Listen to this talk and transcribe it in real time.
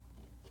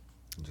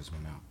just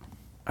went out.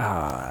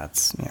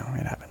 That's, it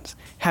happens.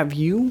 Have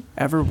you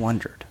ever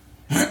wondered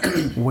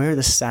where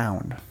the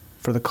sound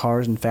for the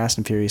cars in Fast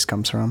and Furious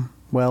comes from?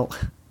 Well,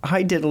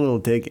 I did a little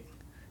digging,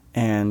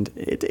 and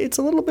it's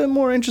a little bit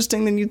more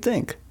interesting than you'd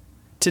think.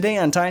 Today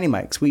on Tiny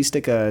Mics, we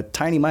stick a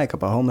tiny mic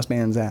up a homeless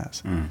man's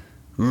ass.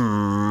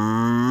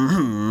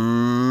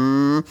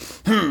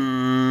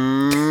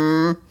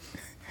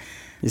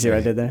 You see what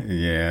I did there?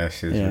 Yeah,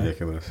 shit's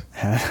ridiculous.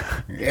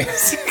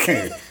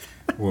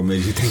 What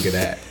made you think of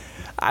that?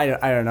 I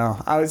don't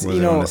know. I was, Was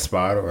it on the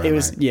spot or? It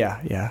was,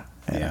 yeah.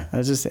 I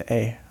was just,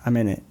 hey, I'm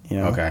in it,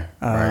 Okay,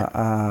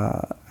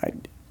 right.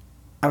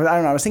 I don't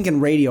know. I was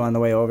thinking radio on the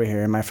way over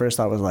here, and my first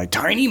thought was like,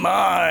 tiny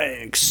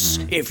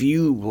mics. If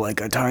you like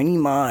a tiny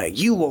mic,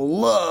 you will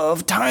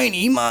love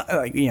tiny mic.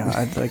 Like,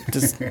 I'd like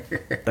just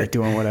like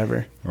doing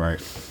whatever. Right.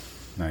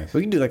 Nice.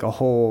 We can do like a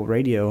whole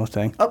radio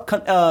thing.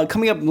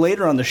 Coming up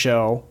later on the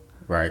show.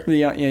 Right.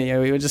 Yeah.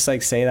 We would just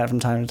like say that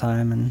from time to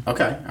time, and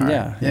okay. All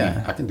right.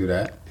 Yeah, I can do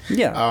that.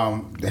 Yeah.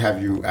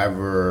 Have you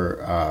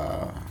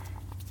ever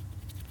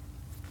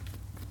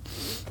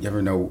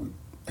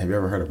have you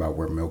ever heard about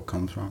where milk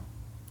comes from?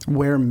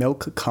 Where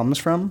milk comes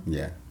from?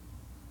 Yeah.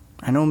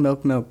 I know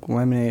milk,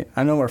 lemonade.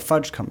 I know where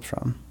fudge comes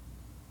from.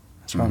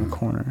 It's around the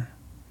corner.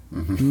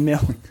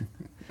 Milk.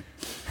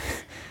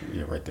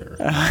 Yeah, right there.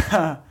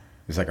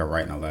 It's like a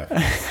right and a left.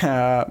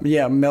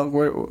 Yeah, milk.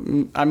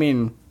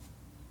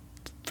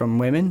 From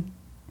women?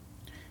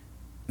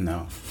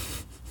 No.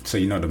 So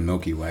you know the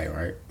Milky Way,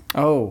 right?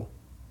 Oh,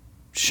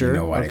 sure. You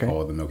know why they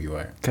call it the Milky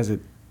Way? Because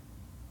it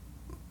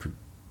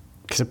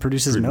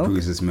produces milk?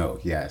 Produces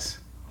milk, yes.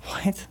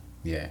 What?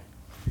 Yeah.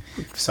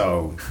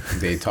 So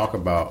they talk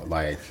about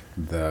like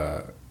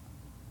the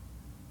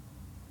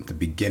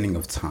beginning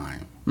of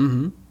time.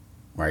 Mm-hmm.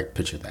 Right?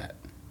 Picture that.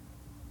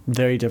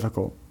 Very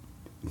difficult.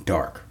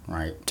 Dark,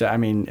 right?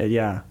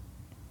 Yeah.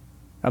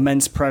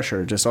 Immense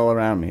pressure just all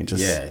around me.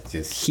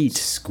 Just heat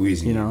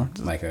squeezing you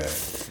like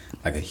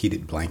a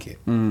heated blanket.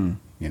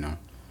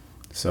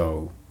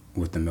 So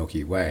with the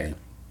Milky Way,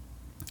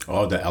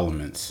 all the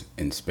elements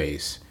in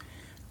space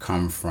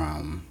come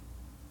from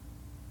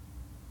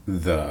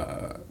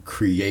the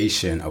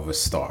creation of a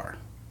star.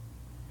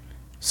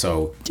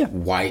 So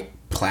white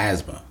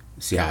plasma.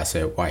 See how I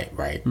said white,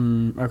 right?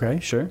 Okay,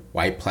 sure.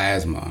 White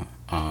plasma.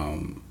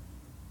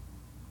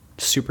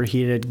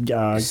 Superheated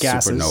gases.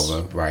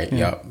 Supernova, right?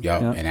 Yeah.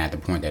 Yep. And at the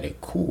point that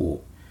it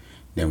cooled,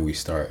 then we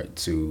start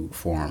to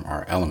form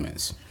our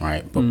elements,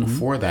 right? But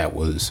before that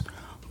was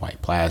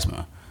white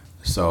plasma.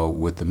 So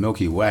with the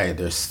Milky Way,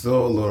 there's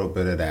still a little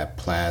bit of that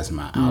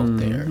plasma out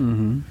there.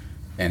 And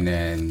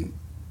then,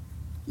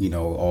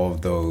 all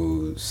of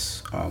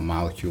those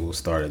molecules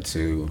started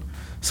to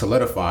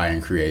solidify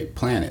and create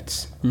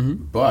planets.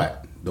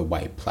 But the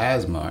white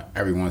plasma,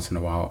 every once in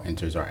a while,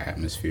 enters our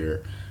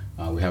atmosphere.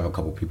 We have a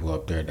couple people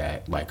up there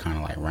that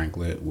kind of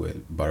wrangle it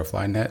with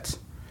butterfly nets.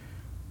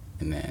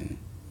 And then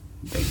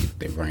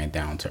they bring it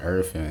down to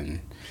Earth.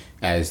 And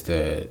as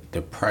the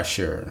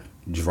pressure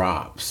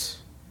drops,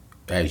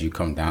 as you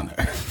come down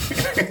there,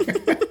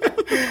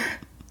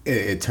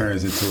 it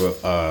turns into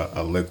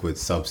a liquid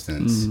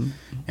substance,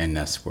 and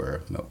that's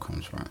where milk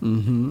comes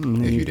from.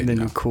 If you didn't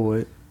know. You cool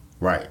it.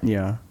 Right.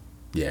 Yeah.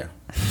 Yeah.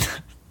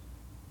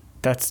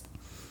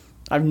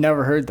 I've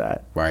never heard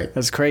that. Right.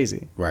 That's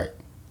crazy. Right.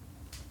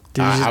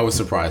 I was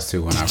surprised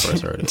too when I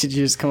first heard it. Did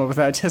you just come up with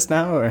that just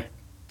now, or?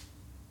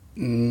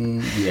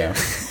 Yeah.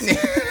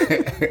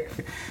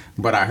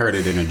 But I heard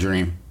it in a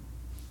dream.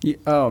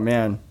 Oh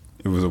man.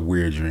 It was a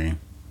weird dream.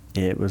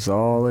 It was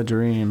all a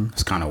dream.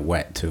 It's kind of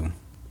wet too.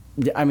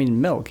 Yeah,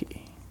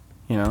 milky.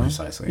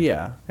 Precisely.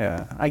 Yeah.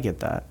 I get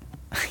that.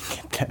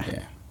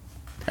 Yeah.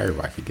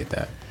 Everybody could get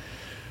that.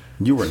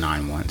 You were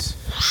 9 once.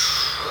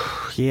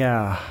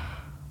 Yeah.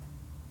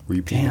 Were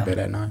you peeing the bed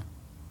at 9?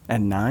 At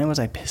 9, was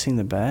I pissing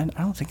the bed?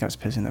 I don't think I was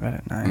pissing the bed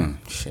at 9.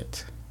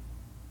 Shit.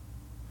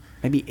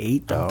 Maybe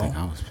 8 though. I don't think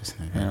I was pissing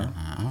the bed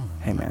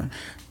at 9.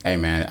 Hey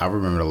man, I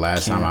remember the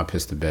last time I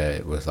pissed the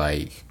bed was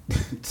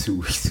 2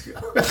 weeks ago.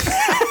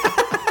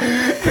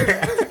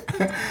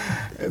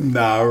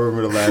 Nah, I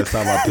remember the last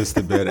time I pissed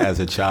the bed as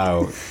a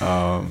child.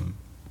 I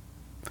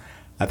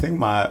think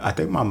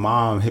my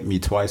mom hit me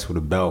twice with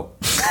a belt.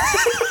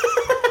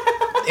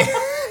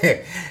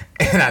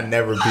 And I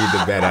never peed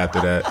the bed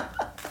after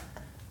that.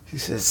 He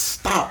said,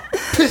 "Stop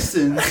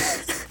pissing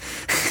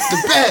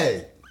the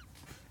bed."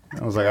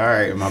 I was like, all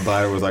right. And my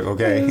bladder was like,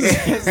 okay.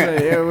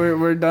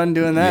 We're done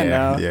doing that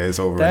now. Yeah, it's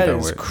over. That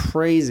is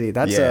crazy.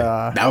 That's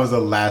that was the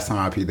last time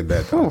I peed the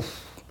bed, though.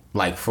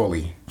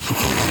 Fully.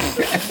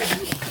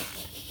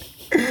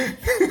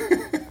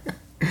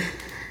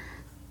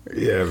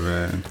 Yeah,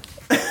 man.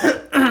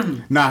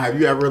 Nah, have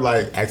you ever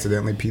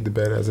accidentally peed the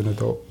bed as an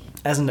adult?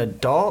 As an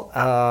adult?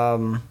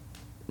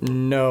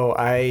 No,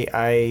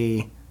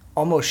 I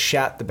almost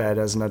shat the bed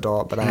as an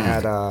adult, but I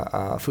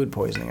had food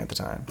poisoning at the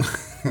time.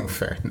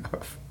 Fair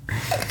enough.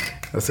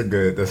 That's a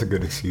good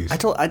excuse. I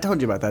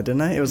told you about that,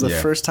 didn't I? It was the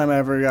first time I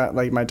ever got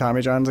like my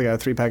Tommy Johns. I got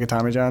a 3-pack of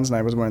Tommy Johns, and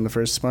I was wearing the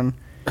first one.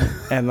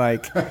 And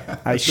like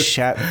I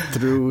shat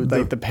through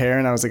like the pair,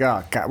 and I was like,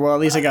 oh god. Well, at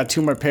least I got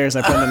 2 more pairs.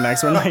 I put in the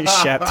next one. I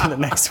shat through the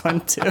next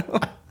one too.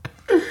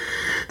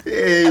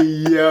 Hey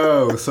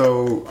yo!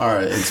 So all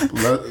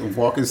right,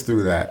 walk us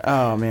through that.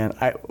 Oh man,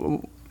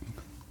 all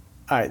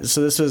right.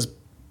 So this was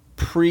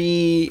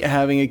pre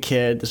having a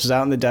kid. This was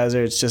out in the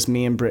desert. It's just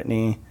me and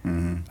Brittany.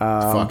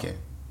 Fucking.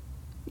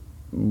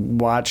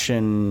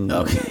 Watching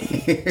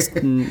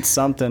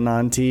something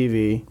on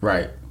TV.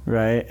 Right.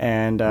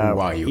 And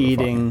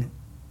eating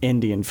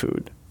Indian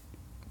food.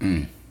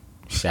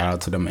 Shout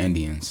out to them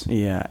Indians.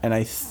 Yeah. And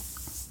I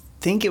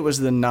think it was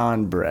the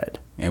naan bread.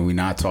 And we're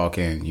not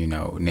talking,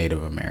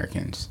 Native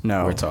Americans.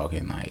 No. We're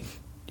talking like.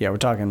 Yeah, we're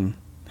talking.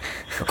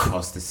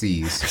 Across the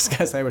seas. I was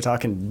gonna say we're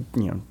talking,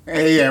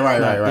 Hey, yeah, right.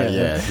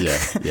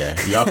 Yeah.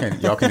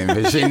 Y'all can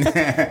envision.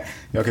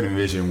 Y'all can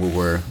envision what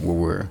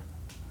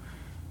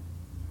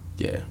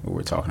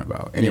we're talking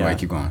about. Anyway,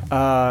 keep going. So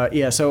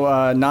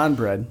naan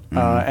bread,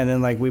 and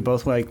then like we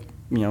both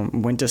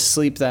went to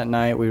sleep that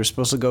night. We were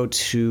supposed to go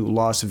to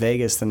Las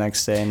Vegas the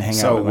next day and hang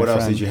out. So with my what else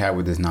friend. did you have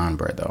with this naan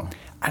bread though?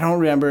 I don't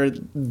remember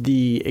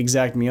the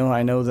exact meal.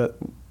 I know that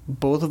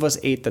both of us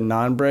ate the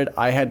naan bread.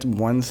 I had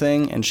one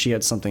thing and she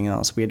had something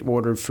else. We had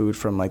ordered food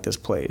from like this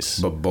place.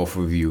 But both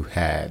of you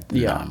had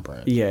the naan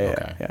bread.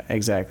 Yeah,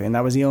 exactly. And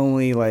that was the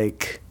only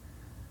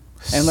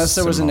unless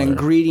there was an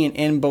ingredient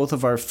in both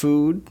of our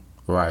food.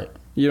 Right.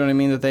 You know what I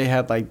mean? That they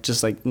had like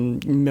just like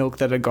milk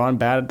that had gone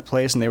bad at the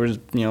place, and they were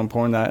just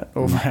pouring that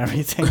over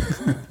everything.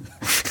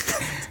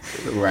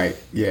 Right.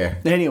 Yeah.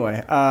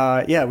 Anyway,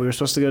 we were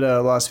supposed to go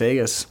to Las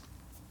Vegas.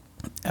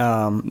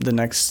 The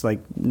next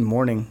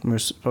morning, we were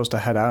supposed to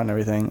head out and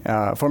everything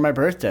for my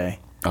birthday.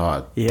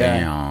 Oh, yeah,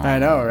 damn! I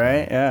know,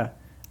 right? Yeah.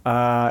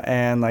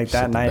 And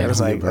that night it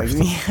was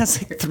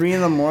it's 3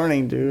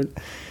 a.m, dude.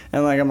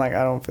 And I'm like,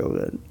 I don't feel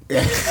good.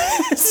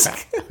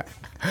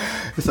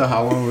 So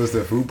how long was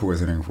the food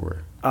poisoning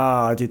for?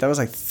 Dude, that was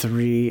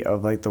 3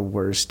 of the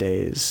worst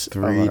days.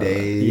 3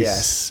 days?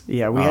 Yes.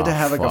 Yeah, we had to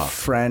have a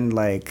friend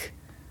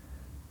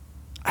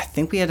I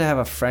think we had to have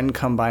a friend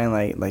come by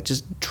and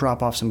just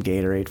drop off some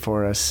Gatorade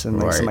for us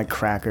and some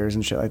crackers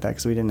and shit like that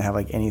because we didn't have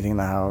anything in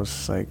the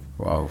house. It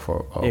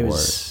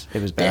was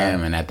bad.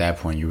 Damn, and at that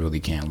point you really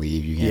can't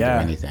leave. You can't do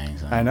anything.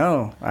 So. I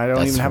know. I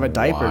don't even have a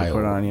diaper to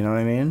put on. You know what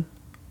I mean?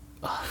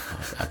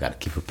 I gotta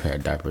keep a pair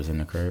of diapers in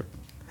the crib.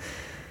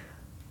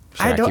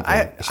 I hope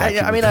not.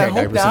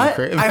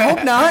 I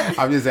hope not.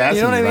 I'm just asking.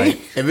 You know what I mean?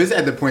 If it's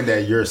at the point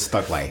that you're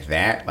stuck like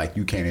that,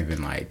 you can't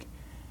even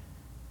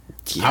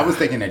Yeah. I was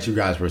thinking that you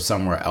guys were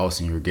somewhere else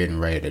and you were getting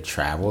ready to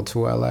travel to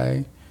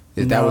LA.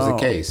 That was the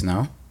case,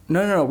 no?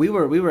 No. We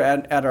were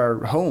at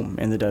our home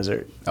in the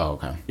desert. Oh,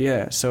 okay.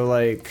 Yeah. So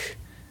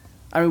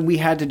we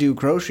had to do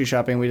grocery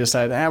shopping. We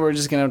decided, we're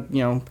just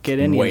gonna get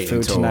Indian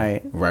food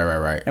tonight.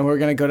 Right. And we're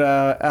gonna go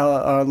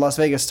to Las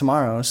Vegas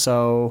tomorrow.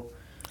 So.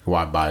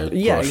 Why buy?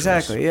 Yeah,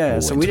 exactly. Yeah.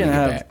 So we didn't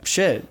have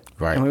shit.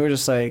 Right. And we were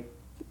just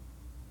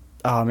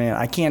oh man,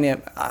 I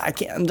can't.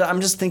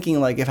 I'm just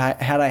thinking if I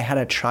had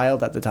a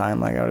child at the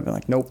time, I would have been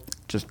nope.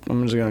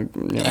 I'm just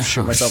gonna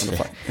shoot myself in the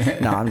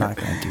foot. No, I'm not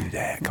gonna do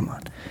that. Come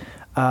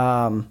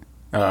on.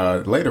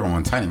 Later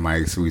on, Tiny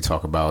Mike's, we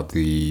talk about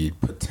the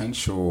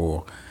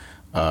potential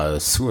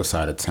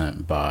suicide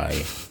attempt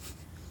by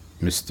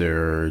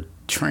Mr.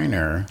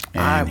 Trainer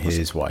and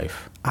his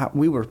wife.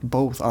 We were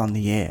both on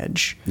the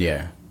edge.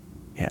 Yeah.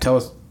 Tell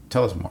us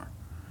more.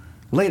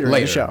 Later in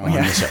the show.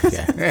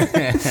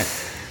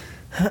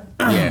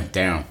 Yeah,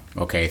 damn.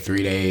 Okay,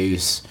 3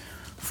 days,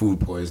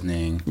 food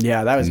poisoning.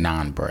 Yeah, that was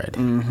naan bread.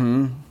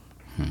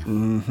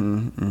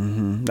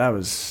 That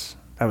was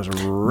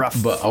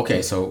rough. But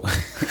okay, so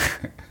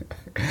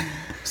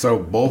so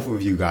both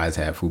of you guys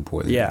had food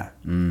poisoning. Yeah.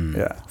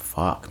 Yeah.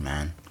 Fuck,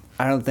 man.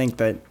 I don't think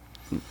that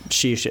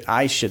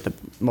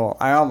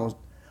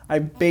I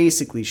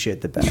basically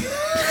shit the bed.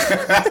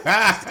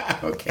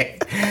 Okay.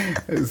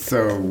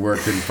 So we're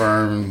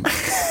confirmed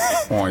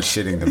on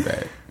shitting the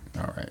bed.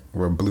 All right.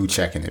 We're blue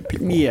checking it,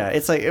 people. Yeah,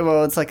 it's like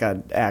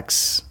an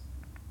X.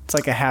 It's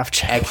like a half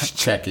check. X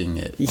checking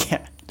it.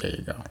 Yeah. There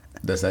you go.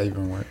 Does that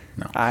even work?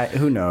 No.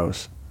 Who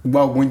knows?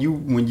 Well, when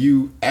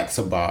you X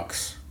a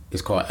box,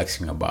 it's called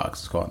Xing a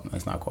box.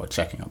 It's not called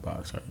checking a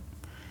box, right?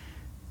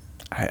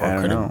 I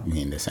don't know. It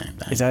mean the same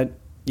thing? Is that?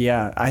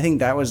 Yeah, I think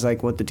that was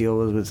what the deal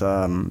was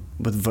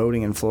with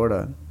voting in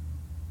Florida.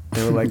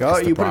 They were like, "Oh,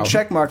 you put a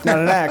check mark, not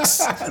an X."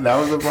 That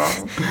was the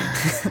problem.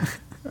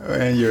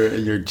 And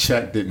your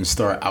check didn't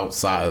start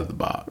outside of the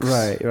box.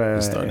 Right.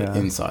 It started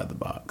inside the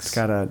box.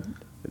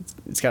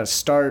 It's gotta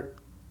start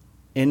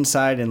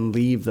inside and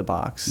leave the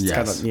box.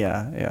 Yes.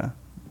 Yeah.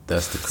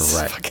 That's the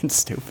correct. It's fucking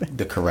stupid.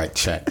 The correct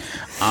check.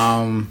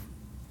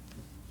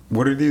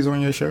 What are these on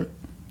your shirt?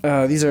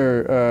 These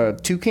are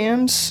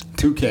toucans.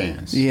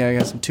 Toucans. Yeah, I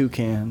got some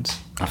toucans.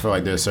 I feel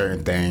like there's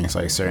certain things,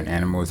 certain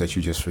animals that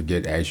you just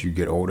forget as you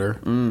get older.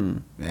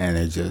 And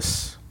it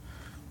just...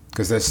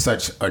 Because there's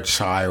such a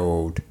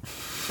child...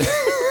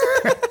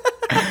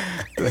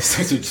 That's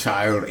such a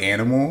child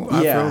animal,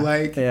 I Yeah, feel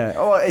like. yeah.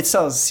 Oh, it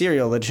sells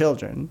cereal to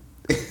children.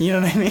 You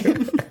know what I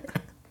mean?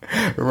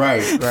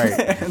 Right.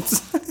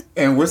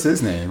 And what's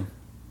his name?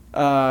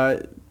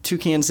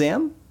 Toucan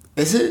Sam?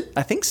 Is it?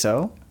 I think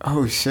so.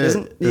 Oh, shit.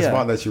 Isn't- It's yeah.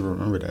 wild that you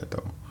remember that,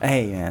 though.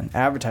 Hey, man,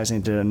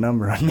 advertising did a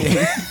number on me.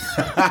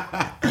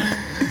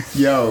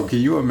 Yo, can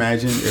you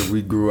imagine if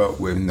we grew up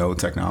with no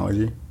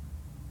technology?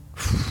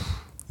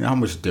 You know how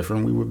much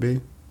different we would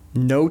be?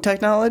 No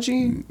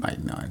technology? Like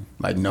none.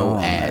 Like no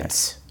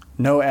ads.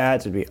 No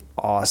ads would be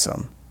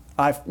awesome.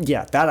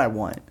 That I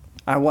want.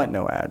 I want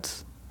no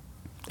ads.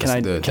 Can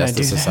I do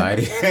the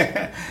society.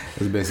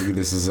 It's basically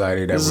the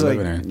society that we're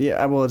living in.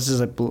 Yeah, well, it's just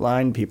like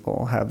blind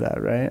people have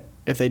that, right?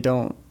 If they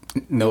don't.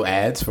 No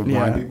ads for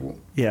blind people?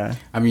 Yeah.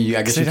 I mean,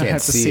 I guess you don't can't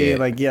have to see it.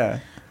 Like, yeah.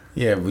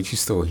 Yeah, but you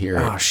still hear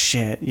it. Oh,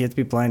 shit. You have to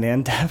be blind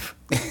and deaf.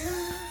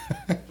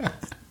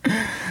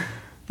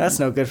 That's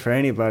no good for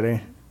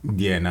anybody.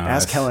 Yeah, no.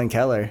 Ask Helen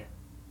Keller.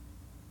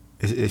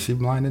 Is she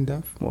blind and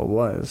deaf? Well,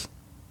 was.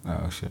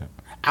 Oh, shit.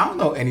 I don't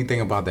know anything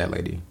about that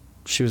lady.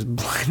 She was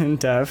blind and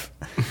deaf.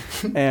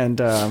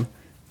 And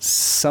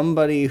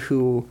somebody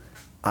who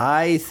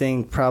I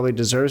think probably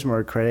deserves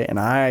more credit, and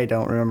I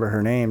don't remember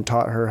her name,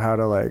 taught her how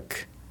to,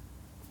 like,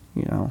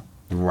 you know.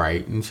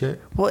 Right and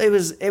shit? Well, it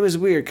was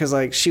weird because,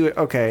 like, she would,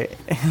 okay.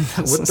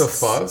 What the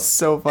fuck?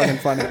 So fucking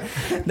funny.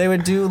 They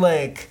would do,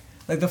 like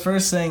the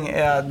first thing,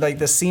 like,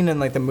 the scene in,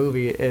 like, the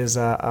movie is,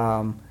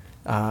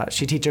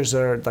 she teaches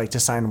her, like, to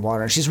sign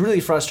water. And she's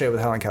really frustrated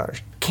with Helen Keller.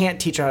 She can't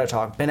teach her how to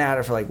talk. Been at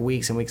her for, like,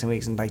 weeks and weeks and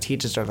weeks, and, like,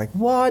 teaches her, like,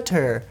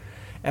 water.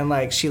 And,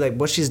 like, she, like,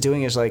 what she's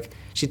doing is, like,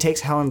 she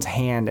takes Helen's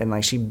hand and,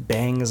 like, she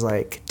bangs,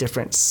 like,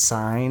 different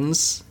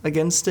signs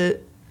against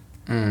it.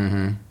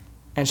 Mm-hmm.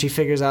 And she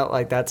figures out,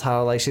 like, that's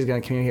how, like, she's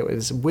going to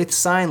communicate with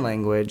sign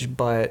language,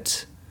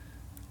 but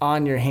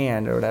on your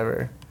hand or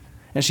whatever.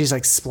 And she's,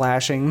 like,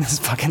 splashing this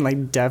fucking,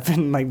 like, deaf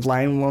and, like,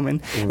 blind woman.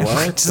 What and,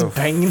 like, just the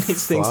banging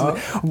these things.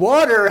 fuck?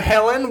 Water,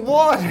 Helen,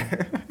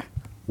 water.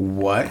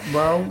 What,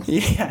 bro?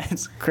 Yeah,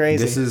 it's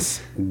crazy. This is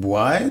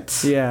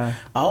what? Yeah.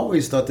 I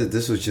always thought that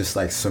this was just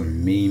like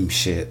some meme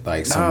shit,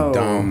 like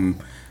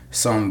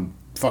some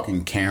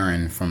fucking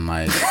Karen from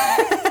like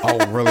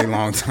a really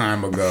long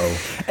time ago.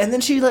 And then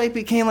she, like,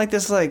 became, like,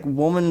 this, like,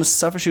 woman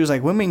suffrage. She was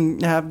like,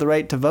 women have the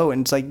right to vote.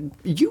 And it's like,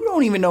 you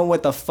don't even know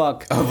what the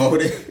fuck.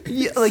 Voting?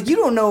 Like, you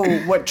don't know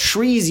what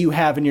trees you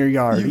have in your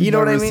yard. You know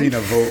what I mean? You've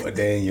never seen a vote a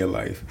day in your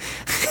life.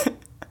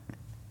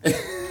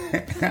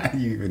 How do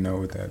you even know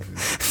what that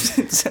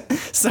is?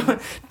 So,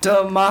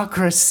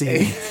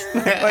 democracy.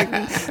 Like,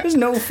 there's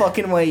no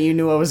fucking way you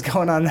knew what was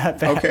going on that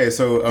bad. Okay,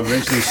 so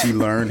eventually she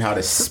learned how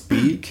to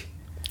speak.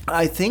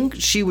 I think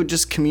she would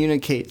just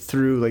communicate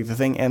through, like, the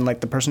thing, and,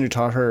 like, the person who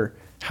taught her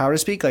how to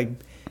speak, like,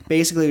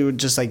 basically would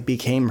just, like,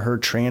 became her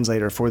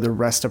translator for the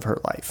rest of her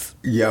life.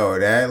 Yo,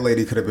 that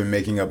lady could have been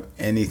making up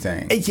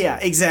anything. Yeah,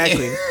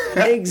 exactly.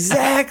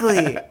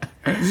 Exactly.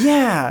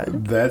 Yeah.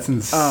 That's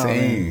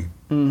insane.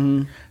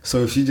 Mm-hmm.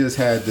 So she just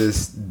had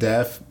this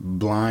deaf,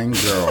 blind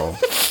girl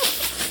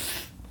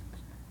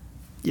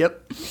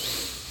Yep.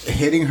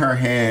 hitting her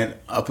hand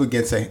up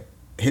against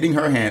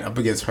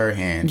her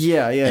hand.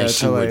 Yeah, yeah. And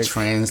she to, would like,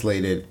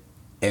 translate it,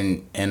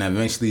 and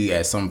eventually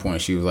at some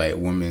point she was like,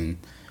 women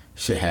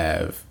should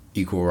have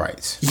equal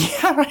rights.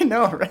 yeah, I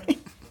know, right?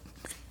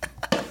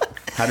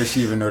 How does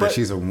she even know that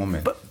she's a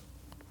woman?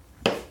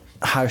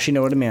 How does she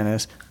know what a man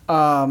is?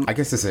 I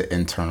guess it's an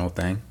internal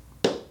thing.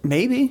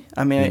 Maybe.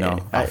 I mean, You know,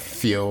 I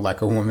feel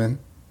like a woman.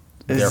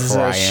 is this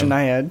Therefore, a I am.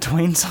 Shania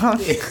Twain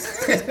song?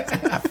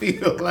 I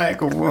feel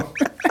like a woman.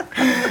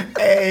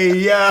 Hey,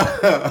 yo.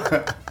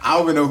 I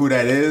don't even know who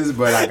that is,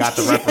 but I got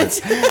the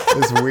reference.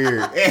 It's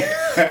weird.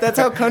 That's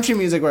how country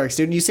music works,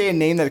 dude. You say a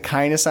name that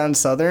kind of sounds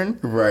southern,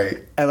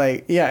 Right. and,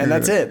 like, yeah, and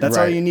that's it. That's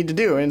all Right. you need to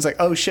do. And it's like,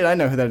 oh shit, I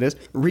know who that is.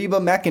 Reba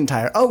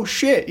McEntire. Oh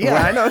shit, yeah,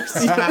 I know.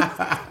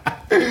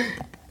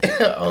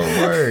 Oh,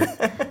 word.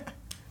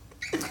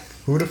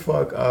 Who the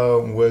fuck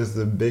was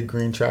the big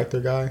green tractor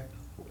guy?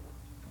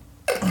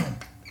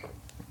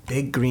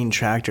 Big green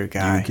tractor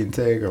guy. You can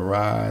take a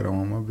ride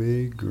on my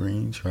big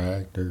green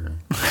tractor.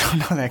 I don't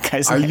know that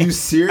guy's Are name. you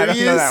serious? I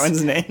don't know that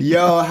one's name.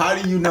 Yo, how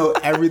do you know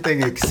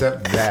everything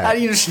except that? How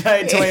do you know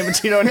Shania Twain,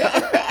 but you don't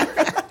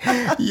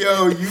know?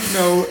 Yo, you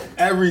know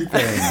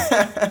everything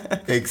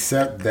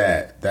except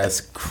that.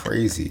 That's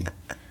crazy.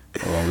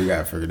 Well, we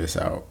gotta figure this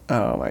out.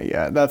 Oh my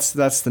god,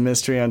 that's the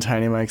mystery on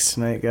Tiny Mike's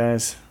tonight,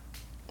 guys.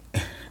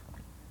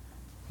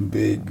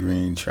 Big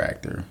green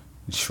tractor.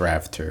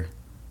 Schrafter.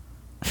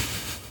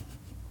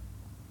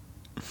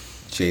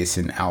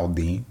 Jason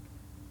Aldean.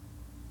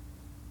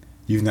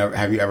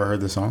 Have you ever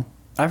heard the song?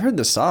 I've heard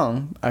the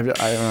song. I don't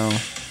know.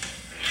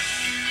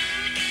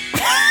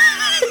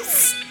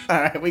 All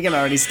right, we can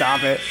already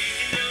stop it.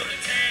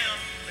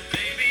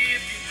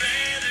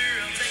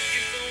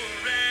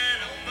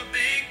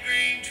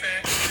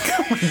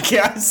 Oh my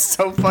god, it's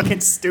so fucking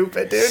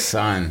stupid, dude.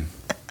 Son.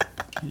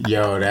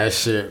 Yo, that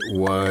shit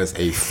was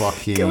a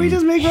fucking Can we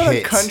just make fun of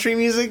hit. country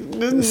music?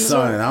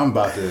 Son, I'm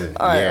about to.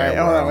 All right,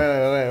 yeah, all right, hold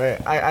bro. on,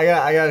 wait.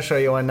 I gotta show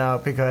you one now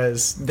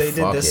because they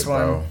did Fuck this it,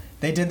 one. bro.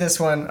 They did this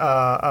one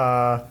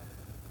for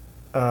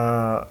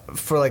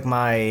like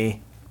my,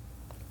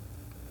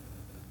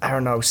 I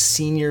don't know,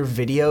 senior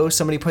video.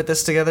 Somebody put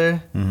this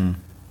together. Mm-hmm.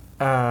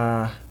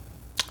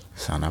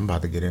 Son, I'm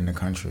about to get in the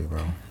country,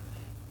 bro.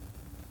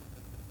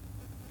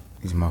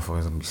 These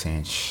motherfuckers gonna be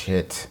saying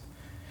shit.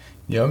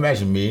 Yo,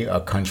 imagine me, a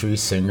country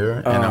singer,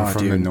 and I'm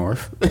from the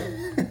north.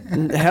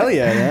 Hell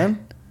yeah,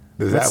 man.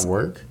 Does that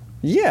work?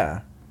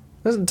 Yeah.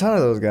 There's a ton of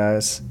those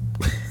guys.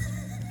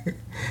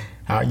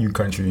 How are you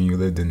country and you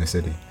lived in the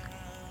city?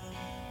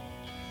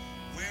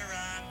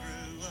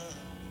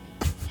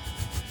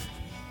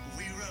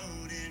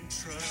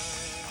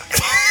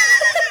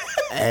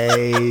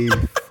 Hey,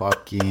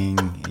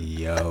 fucking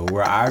yo.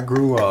 Where I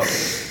grew up,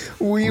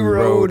 we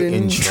rode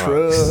in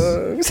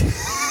trucks.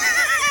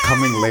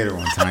 Coming later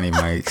on Tiny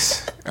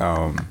Mike's.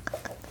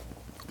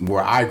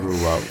 Where I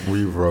grew up,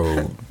 we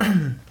rode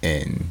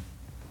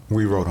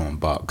on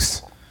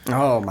bucks.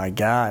 Oh my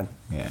God.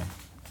 Yeah.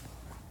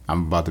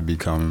 I'm about to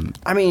become...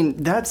 I mean,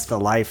 that's the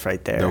life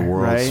right there, the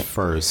world's right?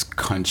 first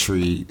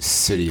country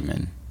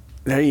cityman.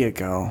 There you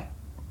go.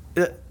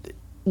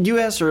 You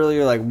asked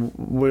earlier, like,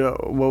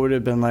 what would it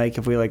have been like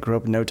if we, like, grew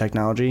up with no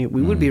technology?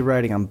 We would be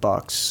riding on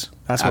bucks.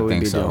 That's what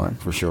we'd be doing.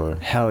 For sure.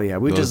 Hell yeah.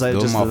 We those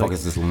motherfuckers like,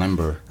 just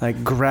limber.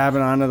 Like,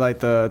 grabbing onto, like,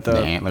 the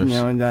antlers. You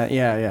know, and that,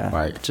 yeah.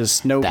 Right.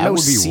 Just no That would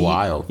be seat,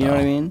 wild, you know though.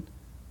 what I mean?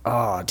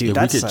 Oh, dude, If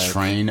that's we could like,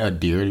 train a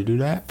deer to do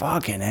that.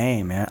 fucking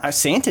A, man.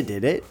 Santa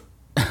did it.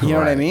 You know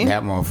what I mean?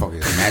 That motherfucker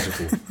is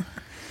magical.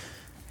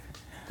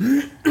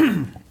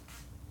 I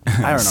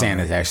don't know.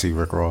 Santa's actually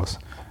Rick Ross.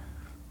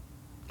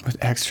 With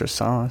extra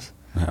sauce.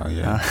 Hell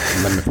yeah.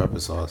 Lemon pepper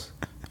sauce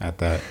at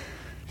that.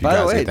 If you By the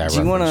guys way, get that do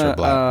you reference, you're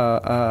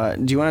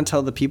black. do you want to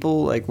tell the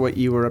people like what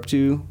you were up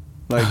to,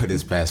 like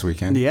this past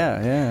weekend?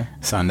 Yeah.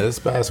 Son, this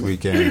past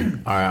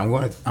weekend. All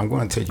right, I'm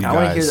going to take you I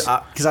want to guys.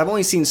 hear because I've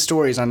only seen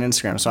stories on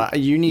Instagram, so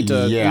you need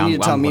to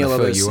tell me a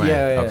little bit.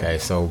 Yeah. Okay,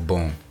 so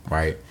boom,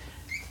 right.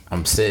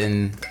 I'm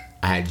sitting.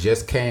 I had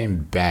just came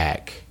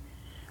back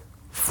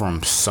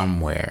from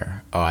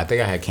somewhere. Oh, I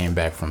think I had came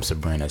back from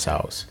Sabrina's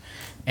house,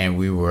 and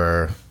we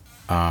were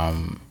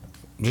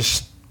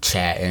just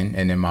chatting,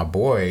 and then my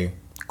boy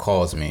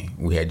calls me.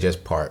 We had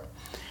just parked.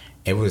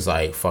 It was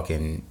like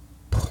fucking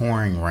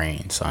pouring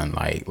rain, son.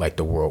 Like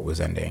the world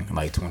was ending,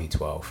 like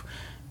 2012,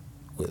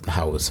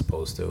 how it was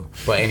supposed to.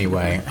 But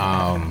anyway,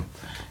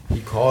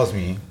 he calls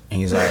me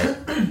and he's like,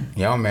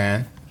 "Yo,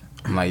 man."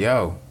 I'm like,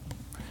 "Yo."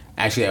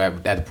 Actually,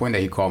 at the point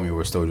that he called me, we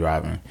were still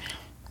driving.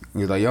 He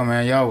was like, "Yo,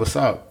 man, yo, what's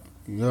up?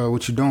 Yo,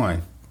 what you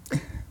doing?"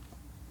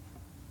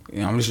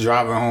 I'm just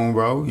driving home,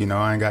 bro. You know,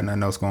 I ain't got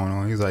nothing else going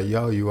on. He's like,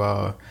 "Yo, you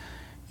want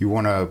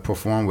to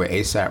perform with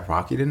A$AP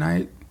Rocky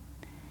tonight?"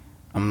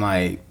 I'm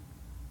like,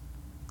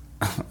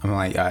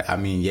 I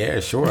mean, yeah,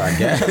 sure, I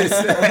guess.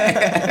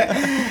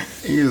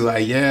 He was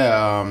like,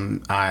 "Yeah,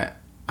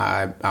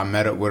 I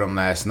met up with him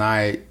last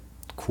night.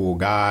 Cool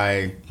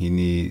guy. He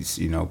needs,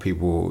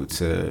 people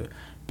to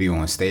be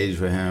on stage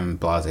with him,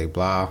 blah, blah,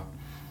 blah."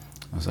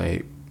 I was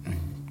like,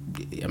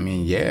 I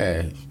mean,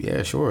 yeah,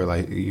 sure.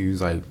 Like, he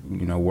was like,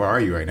 "Where are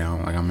you right now?"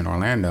 I'm like, "I'm in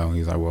Orlando."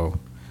 He's like, "Well,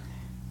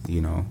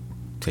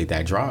 take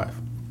that drive."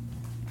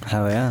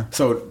 Hell yeah.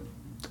 So,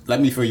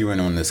 let me fill you in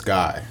on this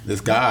guy.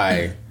 This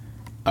guy,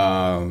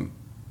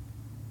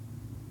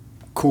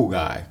 cool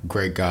guy,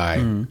 great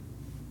guy,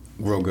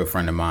 real good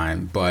friend of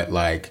mine. But,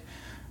 like,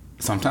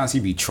 sometimes he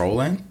be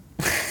trolling.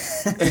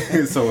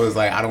 So it's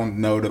like I don't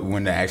know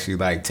when to actually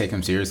like take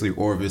him seriously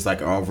or if it's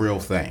like a real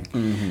thing.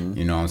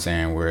 You know what I'm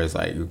saying? Where it's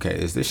like, okay,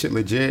 is this shit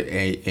legit?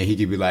 And he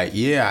could be like,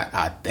 yeah,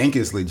 I think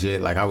it's legit.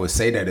 Like I would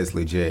say that it's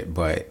legit,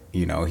 but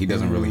he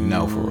doesn't really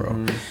know for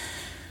real.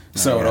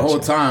 So the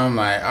whole time I'm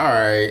like, all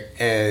right,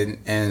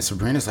 and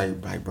Sabrina's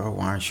like, bro,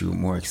 why aren't you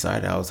more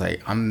excited? I was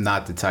like, I'm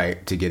not the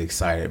type to get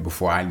excited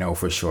before I know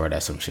for sure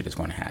that some shit is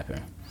going to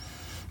happen.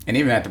 And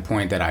even at the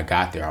point that I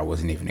got there, I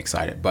wasn't even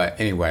excited. But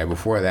anyway,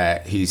 before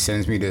that, he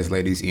sends me this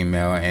lady's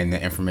email and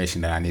the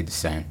information that I need to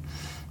send.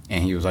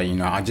 And he was like,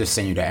 I'll just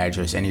send you the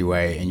address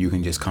anyway, and you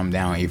can just come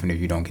down even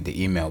if you don't get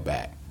the email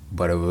back.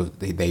 But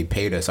they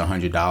paid us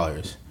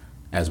 $100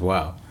 as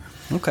well.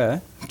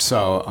 Okay.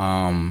 So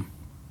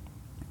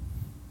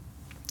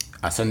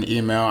I send the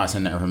email, I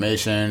send the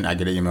information, I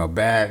get an email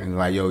back, and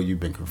like, yo, you've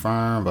been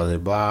confirmed, blah,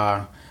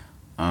 blah,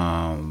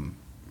 blah.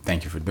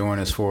 Thank you for doing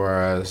this for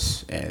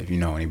us. And if you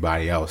know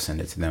anybody else,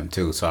 send it to them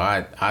too. So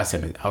I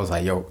sent it. I was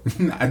like, yo,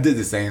 I did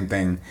the same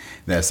thing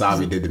that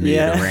Sabi did to me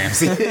to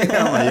Ramsey.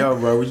 I'm like, yo,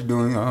 bro, what you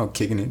doing? Oh,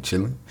 kicking it,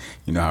 chilling.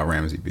 You know how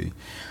Ramsey be.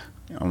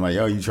 I'm like,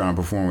 yo, you trying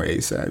to perform with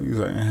A$AP? He was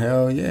like,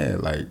 hell yeah.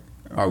 Like,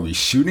 are we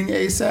shooting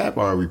A$AP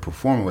or are we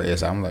performing with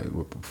A$AP? I'm like,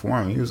 we're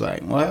performing. He was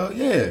like, well,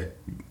 yeah.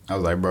 I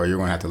was like, bro, you're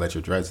going to have to let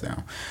your dreads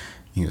down.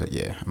 He was like,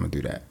 yeah, I'm going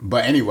to do that.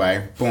 But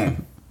anyway,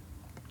 boom.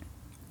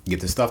 Get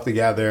the stuff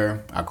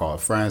together. I call a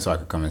friend so I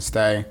could come and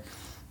stay.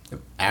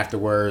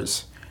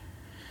 Afterwards,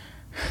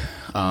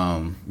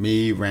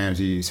 me,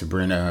 Ramsey,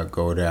 Sabrina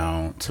go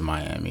down to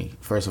Miami.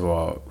 First of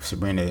all,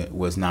 Sabrina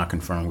was not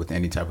confirmed with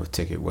any type of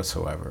ticket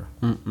whatsoever.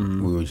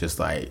 We were just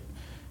like,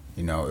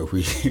 You know, if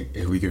we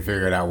if we can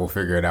figure it out, we'll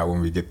figure it out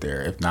when we get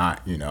there. If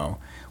not, you know,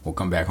 we'll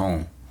come back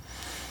home.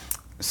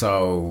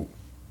 So,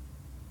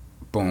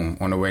 boom,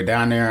 on the way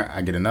down there,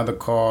 I get another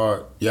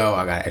call. Yo,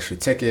 I got an extra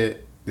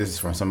ticket. This is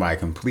from somebody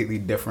completely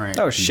different.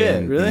 Oh,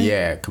 shit, really?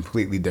 Yeah,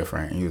 completely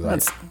different. And he was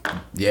like,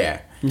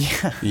 yeah,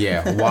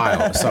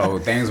 wild. So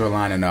things were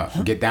lining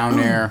up. Get down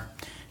there.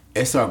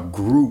 It's a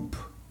group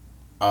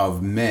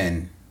of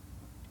men,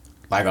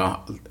 like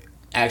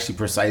actually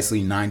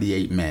precisely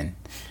 98 men,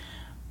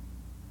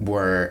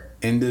 were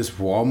in this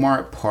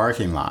Walmart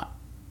parking lot.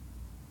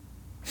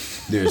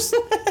 There's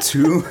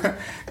two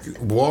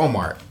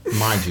Walmart,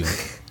 mind you.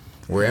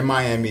 We're in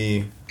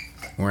Miami.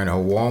 We're in a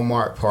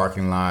Walmart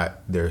parking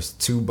lot. There's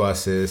two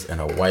buses and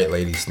a white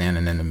lady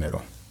standing in the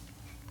middle.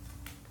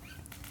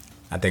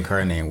 I think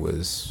her name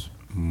was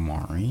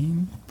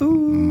Maureen?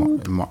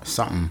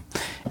 Something.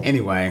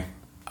 Anyway,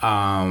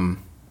 and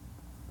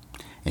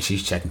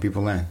she's checking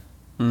people in.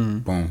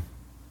 Boom.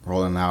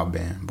 Rolling Loud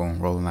band. Boom.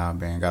 Rolling Loud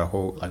band. Got a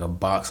whole, like a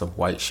box of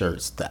white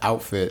shirts. The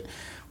outfit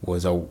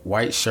was a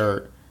white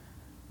shirt,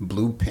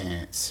 blue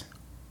pants,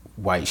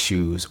 white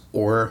shoes,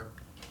 or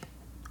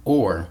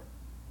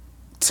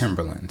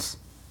Timberlands.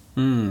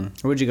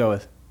 What'd you go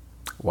with?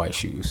 White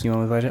shoes. You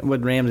went with white?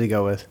 What'd Ramsey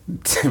go with?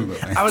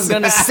 Timberlands. I was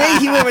gonna say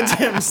he went with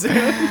Tim's.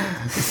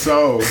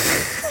 So,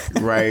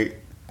 right,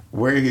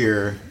 we're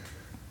here.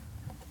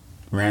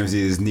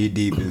 Ramsey is knee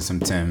deep in some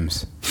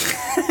Timbs.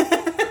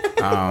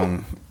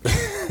 And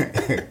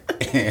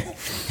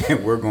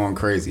we're going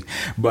crazy.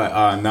 But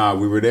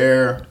we were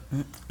there.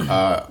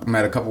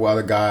 Met a couple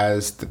other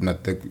guys.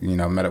 Met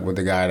up with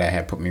the guy that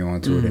had put me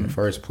onto it in the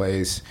first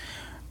place.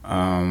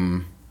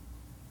 And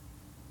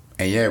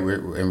yeah,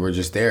 we're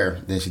just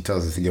there. Then she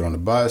tells us to get on the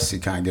bus. She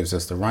kind of gives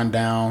us the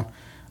rundown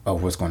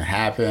of what's going to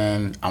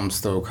happen. I'm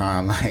still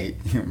kind of like,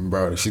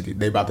 bro,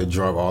 they about to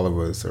drug all of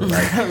us. Or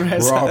like,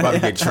 we're all about to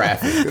get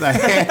trafficked.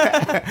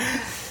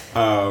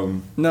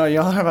 No,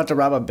 y'all are about to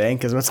rob a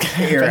bank is what's going to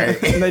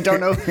happen. Right. And they don't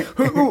know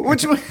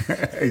which one.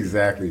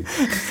 Exactly.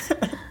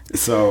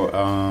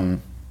 So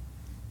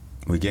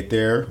we get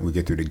there. We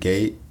get through the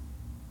gate.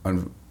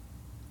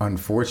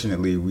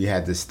 Unfortunately, we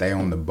had to stay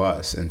on the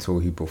bus until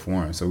he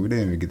performed, so we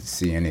didn't even get to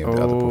see any of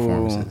the other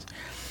performances.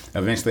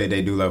 Eventually,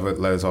 they do let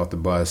us off the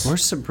bus.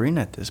 Where's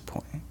Sabrina at this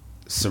point?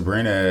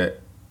 Sabrina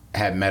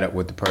had met up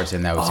with the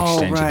person that was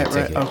exchanging the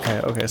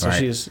ticket. Okay. So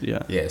she's,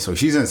 Yeah, so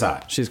she's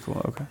inside. She's cool,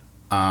 okay.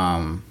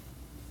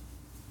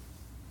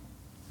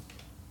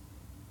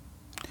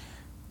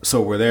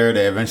 So we're there.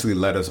 They eventually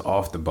let us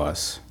off the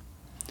bus.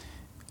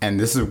 And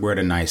this is where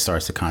the night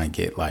starts to kind of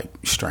get, like,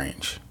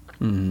 strange.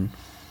 Mm-hmm.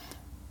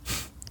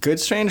 Good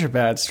strange or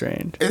bad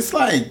strange? It's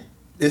like,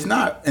 it's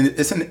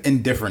an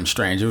indifferent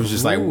strange. It was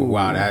just like,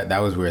 wow, that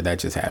was weird. That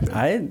just happened.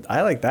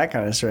 I like that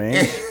kind of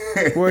strange.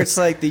 Where it's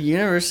like the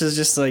universe is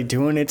just like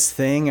doing its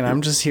thing and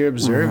I'm just here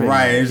observing.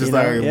 Right. It's just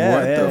what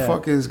the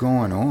fuck is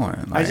going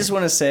on? Like, I just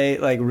want to say,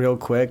 like, real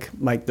quick,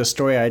 like the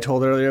story I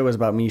told earlier was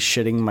about me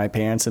shitting my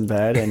pants in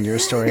bed and your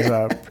story is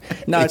about...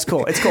 No, it's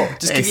cool.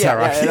 Just keep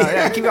going.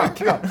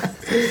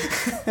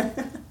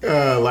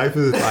 Life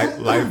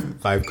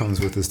comes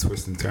with its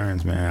twists and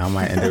turns, man. I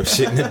might end up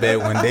shitting in bed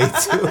one day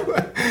too.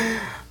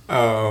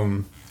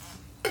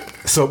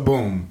 So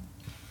boom,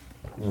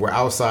 we're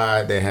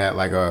outside. They had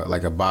like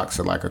a box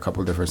of like a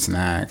couple of different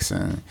snacks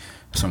and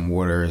some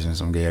waters and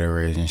some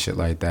Gatorades and shit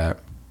like that.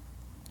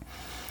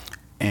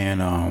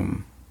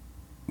 And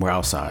we're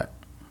outside.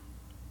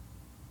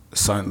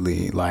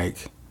 Suddenly,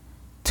 like,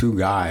 two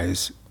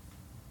guys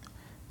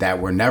that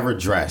were never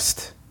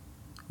dressed.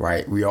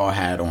 Right, we all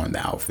had on the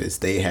outfits.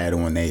 They had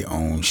on their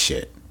own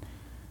shit.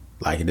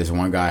 Like, this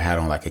one guy had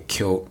on like a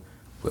kilt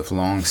with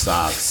long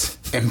socks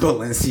and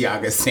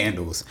Balenciaga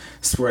sandals.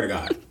 Swear to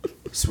God,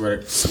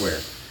 swear.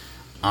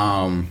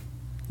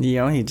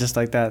 He just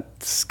like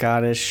that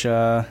Scottish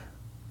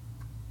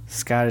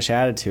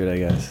attitude, I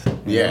guess.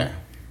 Yeah.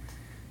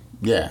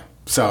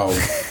 So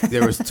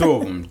there was two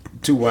of them,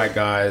 two white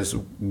guys.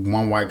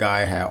 One white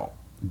guy had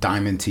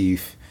diamond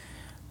teeth.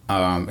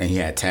 And he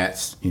had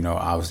tats,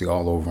 obviously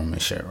all over him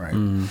and shit, right?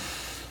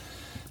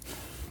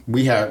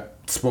 We had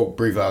spoke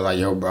briefly. I was like,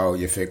 yo, bro,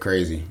 you fit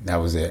crazy. That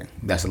was it.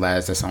 That's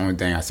the only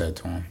thing I said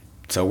to him.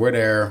 So we're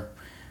there.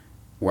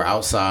 We're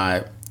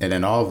outside. And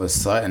then all of a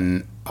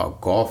sudden, a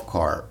golf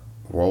cart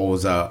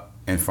rolls up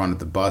in front of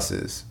the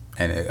buses.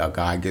 And a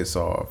guy gets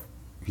off.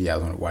 He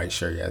has on a white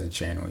shirt. He has a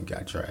chain on. He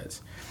got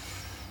dreads.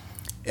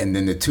 And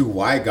then the two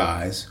white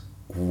guys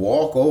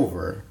walk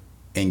over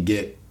and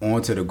get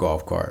onto the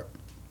golf cart.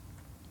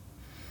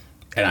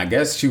 And I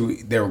guess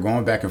they were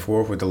going back and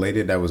forth with the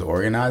lady that was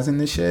organizing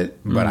this shit.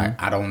 But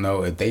I don't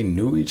know if they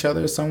knew each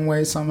other some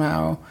way,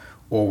 somehow,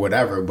 or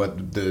whatever.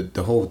 But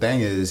the whole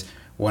thing is,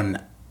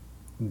 when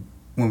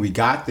we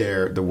got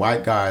there, the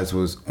white guys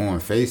was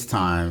on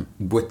FaceTime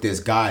with this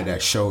guy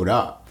that showed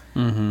up.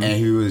 And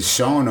he was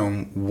showing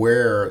them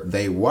where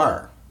they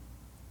were.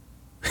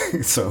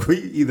 So we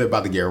either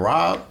about to get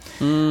robbed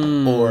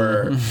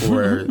or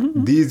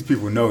these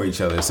people know each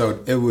other. So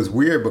it was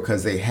weird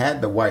because they had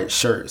the white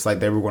shirts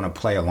like they were going to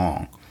play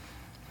along.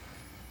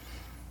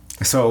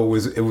 So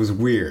it was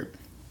weird.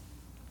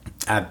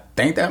 I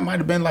think that might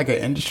have been like an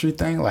industry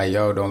thing, like,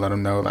 yo, don't let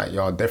them know like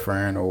y'all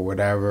different or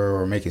whatever,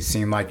 or make it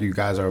seem like you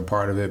guys are a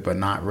part of it but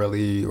not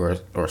really,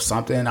 or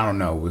something. I don't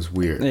know. It was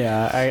weird.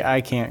 Yeah, I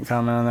can't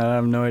comment on that. I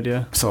have no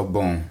idea. So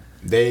boom,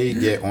 they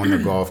get on the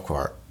golf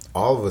cart.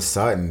 All of a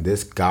sudden,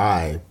 this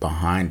guy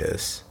behind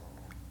us,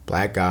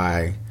 black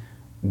guy,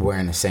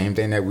 wearing the same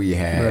thing that we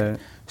had,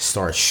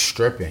 starts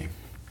stripping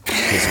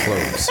his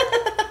clothes.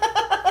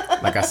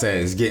 Like I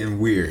said, it's getting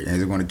weird, and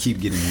it's going to keep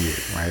getting weird,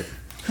 right?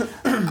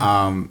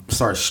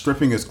 Starts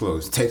stripping his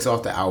clothes, takes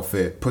off the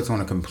outfit, puts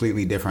on a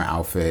completely different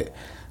outfit,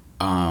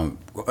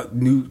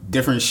 new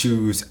different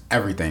shoes,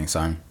 everything,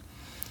 son.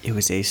 It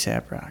was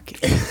A$AP Rocky.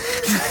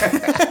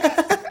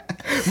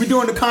 We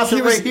doing the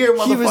concert right here,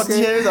 motherfucker. He was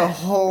here the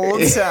whole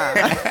time.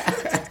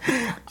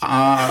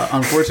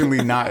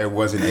 Unfortunately not. It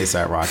wasn't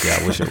A$AP Rocky.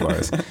 I wish it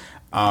was.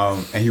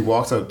 And he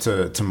walks up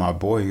to my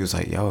boy. He was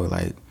like, yo,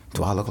 like,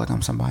 do I look like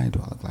I'm somebody? Do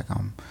I look like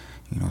I'm,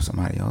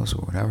 somebody else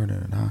or whatever? Da,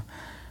 da, da.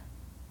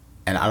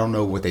 And I don't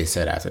know what they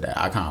said after that.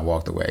 I kind of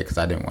walked away because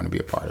I didn't want to be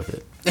a part of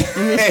it.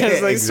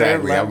 Like,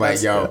 exactly. I'm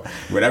like, yo,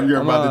 whatever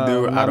you're about to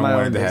do, I don't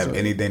want it to have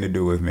anything to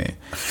do with me.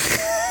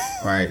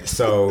 Right.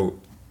 So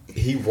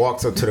he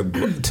walks up to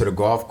the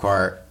golf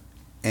cart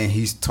and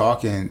he's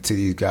talking to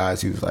these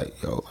guys. He was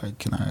like, yo, like,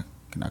 can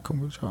I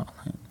come with y'all?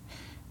 Like,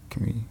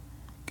 can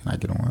I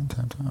get on one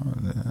time?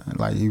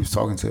 Like, he was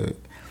talking to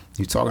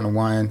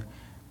one.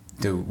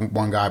 The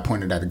one guy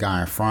pointed at the guy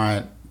in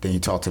front. Then he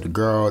talked to the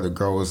girl. The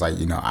girl was like,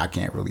 I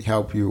can't really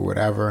help you or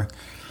whatever.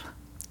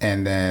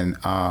 And then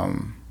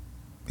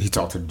he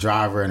talked to the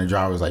driver, and the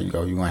driver was like,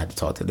 yo, you're going to have to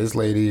talk to this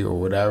lady or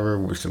whatever,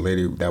 which the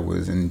lady that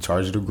was in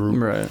charge of the group.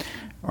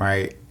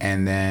 Right.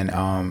 And then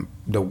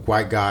the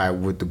white guy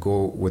with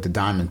the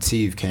diamond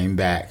teeth came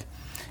back.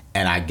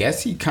 And I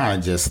guess he kind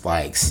of just,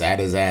 like, sat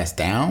his ass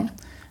down.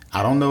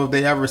 I don't know if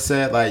they ever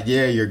said, like,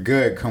 yeah, you're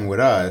good, come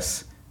with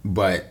us.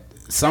 But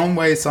some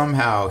way,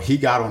 somehow, he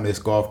got on this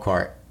golf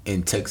cart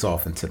and takes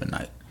off into the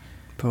night.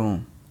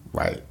 Boom.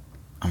 Right.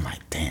 I'm like,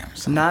 damn.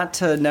 Son. Not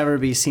to never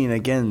be seen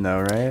again,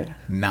 though, right?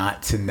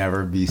 Not to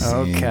never be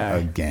seen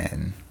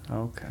again.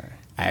 Okay.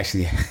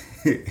 Actually,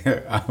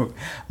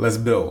 let's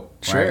build.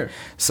 Sure. Right?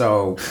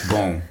 So,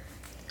 boom.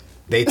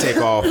 They take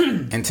off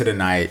into the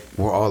night.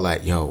 We're all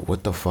like, yo,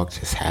 what the fuck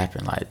just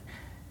happened? Like,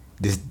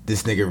 this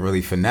nigga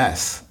really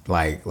finesse.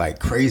 Like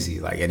crazy.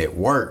 Like, and it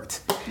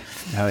worked.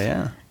 Oh,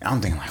 yeah.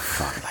 I'm thinking like,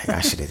 fuck, like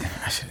I should have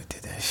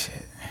did that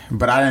shit.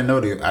 But I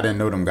didn't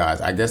know them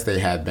guys. I guess they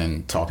had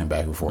been talking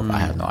back and forth. I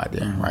have no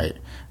idea, right?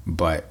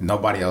 But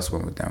nobody else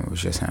went with them. It was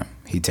just him.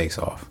 He takes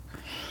off.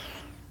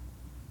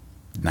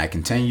 Night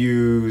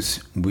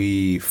continues.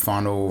 We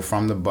funnel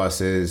from the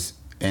buses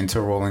into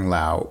Rolling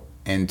Loud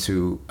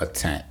into a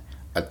tent.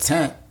 A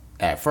tent,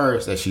 at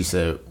first, as she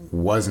said,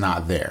 was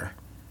not there,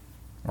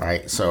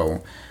 right?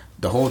 So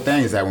the whole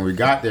thing is that when we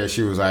got there,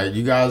 she was like,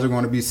 you guys are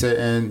going to be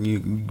sitting,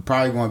 you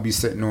probably going to be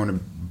sitting on the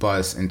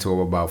bus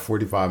until about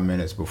 45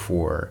 minutes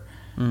before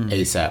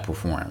A$AP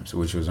performs,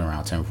 which was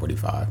around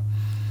 10:45.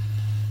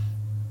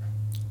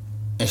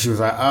 And she was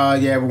like,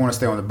 yeah, we want to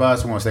stay on the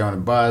bus.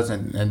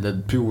 And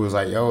the people was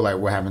like, yo, like,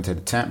 what happened to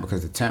the tent?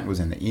 Because the tent was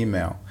in the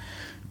email.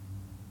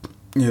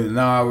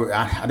 No,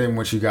 I didn't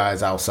want you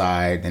guys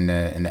outside in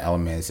the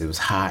elements. It was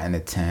hot in the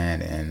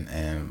tent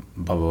and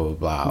blah, blah, blah,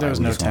 blah. There was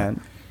no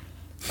tent.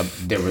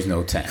 There was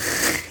no tent.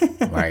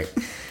 Right?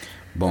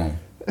 Boom.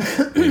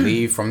 We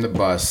leave from the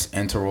bus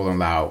into Rolling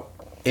Loud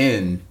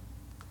into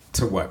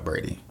what,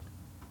 Brady?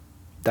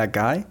 That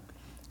guy?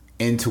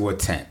 Into a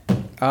tent.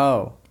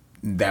 Oh.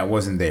 That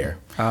wasn't there.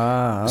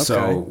 Ah, okay.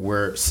 So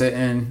we're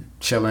sitting,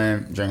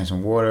 chilling, drinking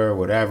some water,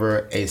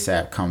 whatever.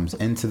 A$AP comes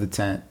into the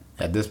tent.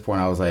 At this point,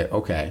 I was like,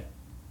 okay.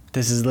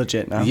 This is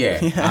legit now. Yeah.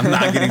 I'm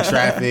not getting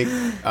traffic.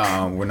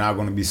 We're not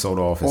going to be sold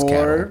off as cattle.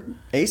 Or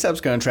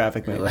A$AP's going to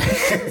traffic me.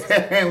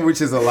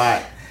 Which is a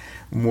lot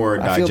more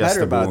digestible. I feel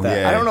better about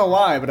that. Yeah. I don't know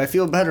why, but I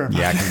feel better about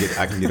it.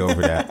 I can get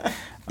over that.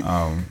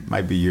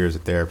 Might be years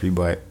of therapy,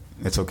 but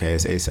it's okay.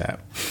 It's A$AP.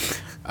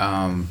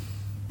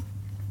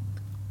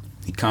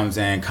 He comes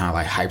in, kind of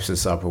like hypes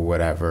us up or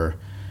whatever.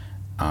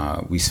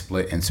 We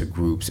split into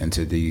groups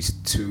into these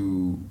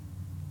two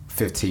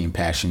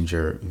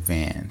 15-passenger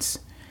vans.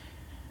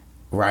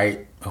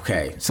 Right?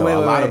 Okay. So a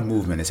lot of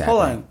movement is happening.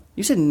 Hold on.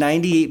 You said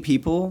 98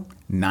 people?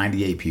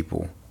 98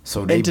 people.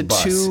 So they into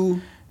bus. Two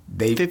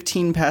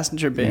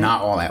 15-passenger vans?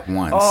 Not all at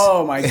once.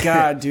 Oh, my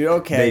God, dude.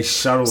 Okay. They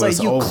shuttled us over. It's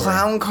like you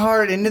clown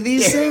card into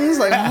these things?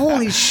 Like,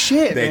 holy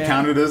shit, They man.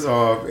 counted us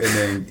off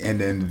and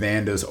then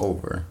vanned us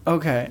over.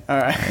 Okay. All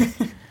right.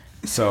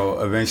 So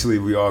eventually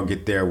we all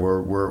get there.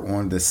 We're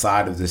on the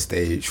side of the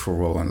stage for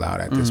Rolling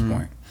Loud at this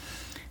point.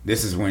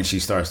 This is when she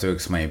starts to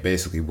explain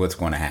basically what's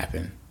going to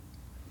happen.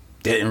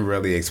 Didn't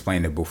really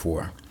explain it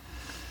before.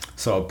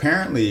 So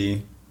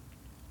apparently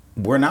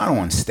we're not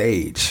on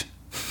stage.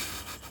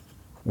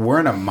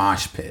 We're in a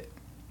mosh pit.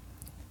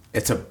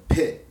 It's a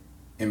pit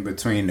in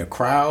between the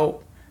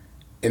crowd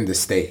and the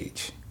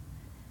stage.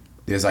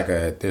 There's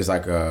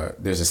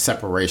a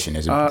separation.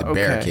 There's a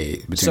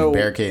barricade between the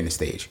barricade and the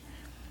stage.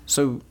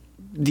 So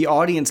the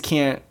audience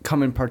can't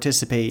come and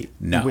participate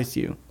with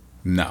you.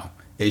 No.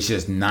 It's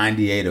just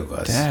 98 of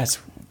us. That's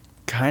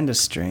kind of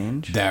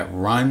strange. That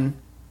run.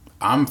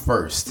 I'm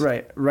first.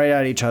 Right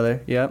at each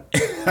other. Yep.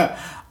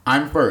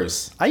 I'm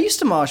first. I used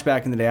to mosh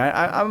back in the day.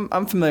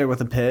 I'm familiar with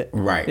a pit.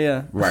 Right.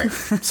 Yeah. Right.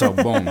 So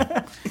boom.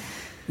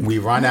 We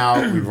run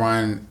out. We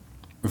run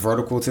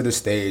vertical to the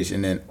stage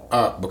and then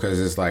up because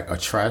it's like a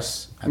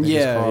truss. I think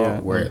it's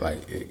called, where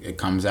it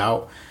comes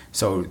out.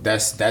 So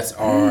that's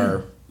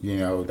our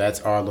that's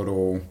our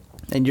little.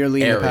 And you're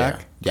leading the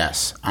pack?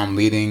 Yes, I'm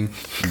leading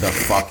the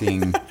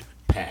fucking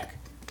pack.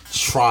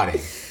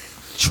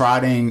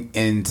 Trotting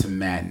into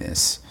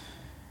madness.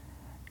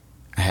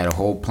 I had a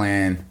whole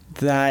plan.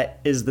 That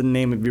is the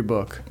name of your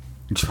book.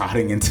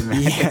 Trotting into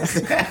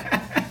madness. Yes.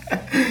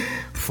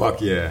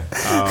 Fuck yeah.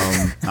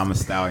 I'm a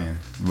stallion,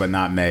 but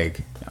not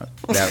Meg.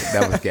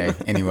 That was gay.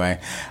 Anyway.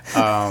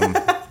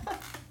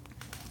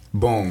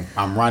 Boom.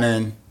 I'm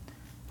running.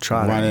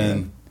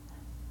 Trotting.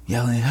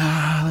 Yelling,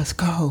 let's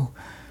go.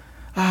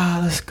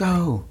 Let's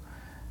go.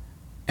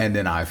 And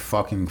then I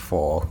fucking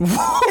fall.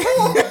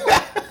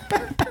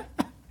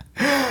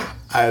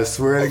 I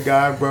swear to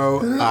God,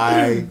 bro,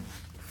 I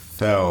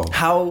fell.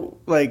 How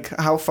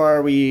far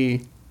are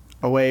we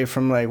away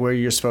from like where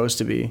you're supposed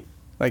to be?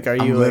 Like, are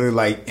you I'm literally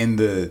like in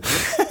the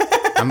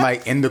I'm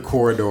like in the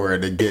corridor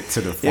to get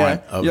to the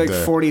front of you're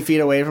like 40 feet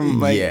away from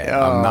like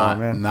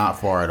I'm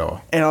not far at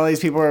all. And all these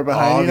people are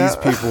behind you. All these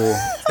people.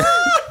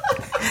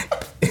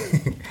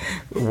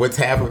 What's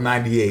half of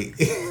 98?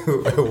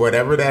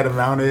 Whatever that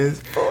amount is.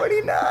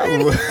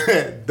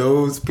 49.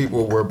 Those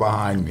people were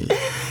behind me.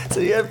 So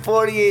you had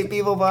 48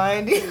 people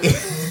behind you?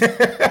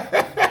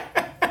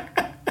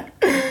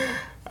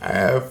 I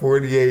have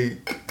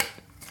 48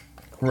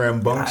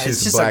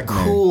 rambunctious black men. It's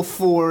just a cool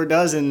 4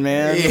 dozen,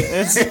 man.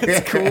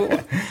 It's cool.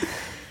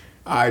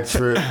 I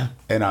trip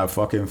and I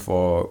fucking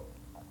fall.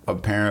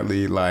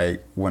 Apparently,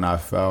 like, when I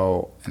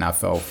fell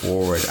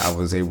forward, I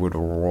was able to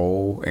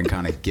roll and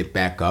kind of get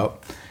back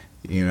up,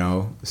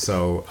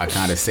 So I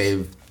kind of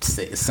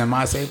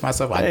semi-saved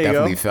myself. I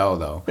definitely fell,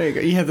 though. There you go.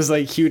 You have this,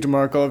 like, huge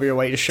mark all over your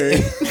white shirt.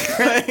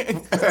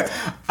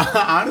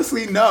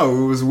 Honestly,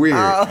 no. It was weird.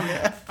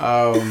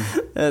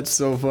 That's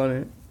so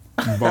funny.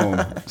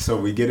 Boom. So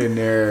we get in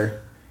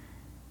there.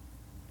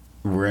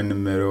 We're in the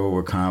middle.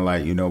 We're kind of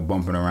like,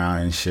 bumping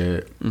around and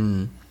shit.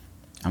 Mm.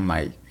 I'm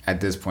like, at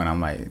this point,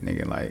 I'm like,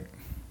 nigga, like,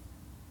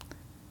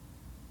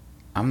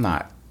 I'm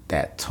not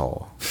that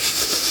tall.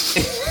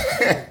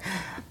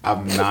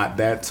 I'm not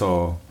that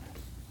tall.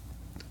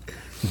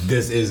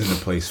 This isn't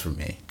a place for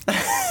me.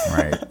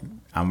 Right?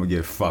 I'm going to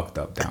get fucked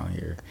up down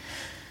here.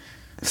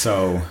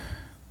 So,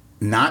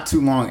 not too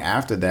long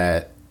after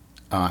that,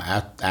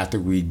 after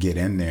we get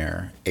in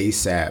there,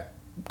 ASAP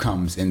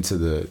comes into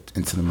the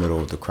middle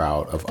of the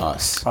crowd of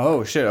us.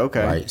 Oh shit!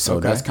 Okay. Right.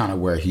 So that's kind of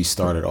where he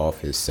started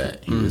off his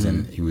set. He was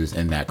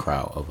in that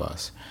crowd of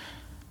us.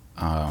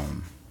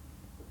 And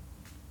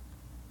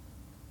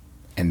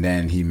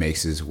then he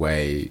makes his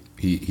way.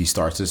 He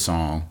starts his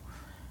song,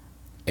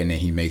 and then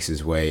he makes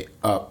his way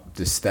up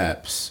the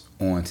steps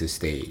onto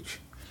stage.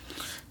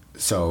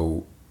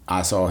 So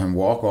I saw him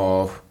walk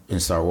off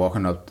and start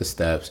walking up the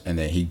steps, and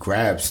then he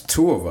grabs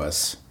 2 of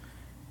us.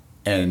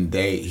 And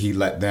he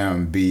let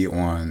them be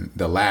on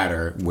the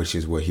ladder, which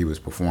is what he was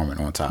performing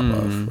on top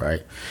of,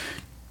 right?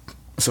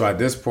 So at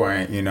this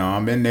point,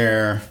 I'm in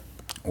there,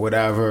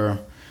 whatever.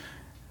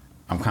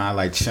 I'm kind of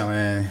like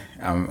chilling.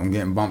 I'm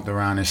getting bumped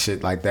around and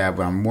shit like that,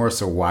 but I'm more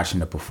so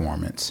watching the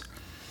performance.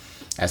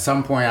 At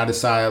some point, I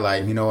decided,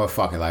 like, you know what,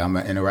 fuck it. Like, I'm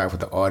going to interact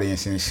with the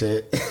audience and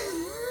shit.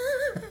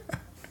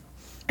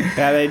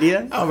 Bad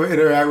idea? I'm going to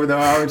interact with them.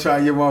 I'm going to try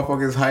to get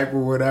motherfuckers hype or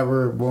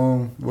whatever.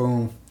 Boom,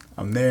 boom.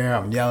 I'm there,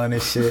 I'm yelling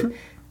and shit, and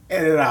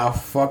then I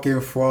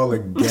fucking fall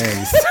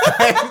again.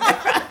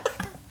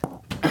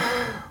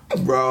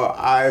 Bro,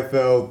 I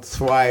fell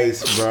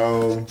twice,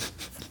 bro.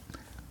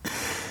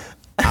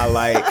 I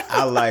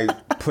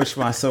like push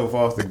myself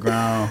off the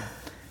ground,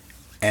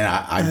 and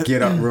I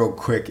get up real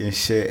quick and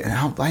shit, and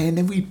I'm like, and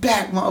then we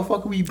back,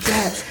 motherfucker, we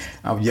back.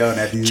 I'm yelling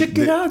at these. Check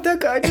it out, that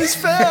guy just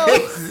fell.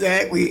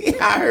 Exactly.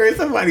 I heard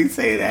somebody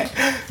say that.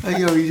 Like,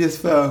 yo, he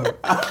just fell.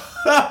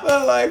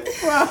 I'm like,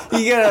 fuck.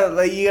 You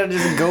gotta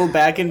just go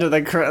back into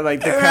the crowd, like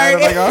the crowd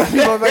of like all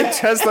people like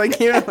dressed like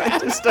you,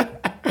 like just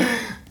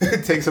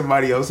take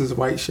somebody else's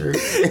white shirt.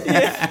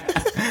 Yeah.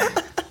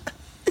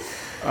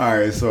 All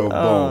right, so boom.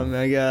 Oh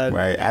my god.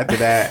 Right after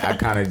that, I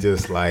kind of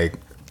just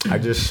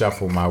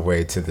shuffle my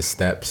way to the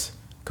steps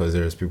because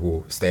there's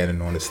people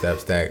standing on the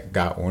steps that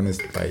got on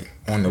this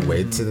on the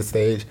way to the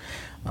stage.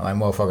 I'm like,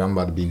 motherfucker, I'm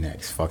about to be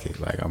next. Fuck it,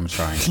 like I'm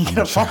trying. You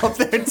gonna fall up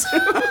there too?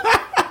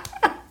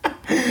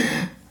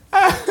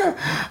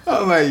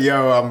 I'm like,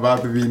 yo, I'm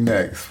about to be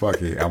next.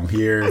 Fuck it, I'm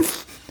here.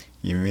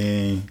 You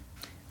mean?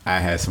 I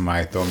had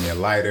somebody throw me a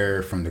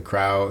lighter from the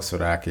crowd so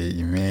that I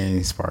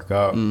could, spark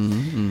up.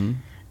 Mm-hmm.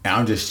 And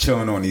I'm just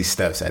chilling on these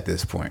steps at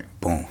this point.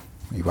 Boom.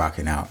 We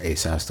rocking out.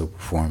 ASAP still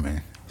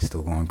performing.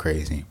 Still going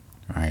crazy.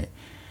 Right?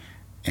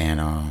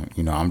 And,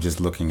 I'm just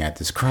looking at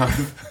this crowd.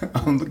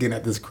 I'm looking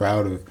at this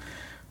crowd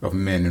of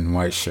men in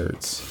white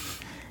shirts.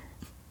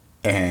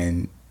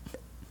 And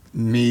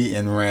me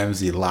and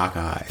Ramsey lock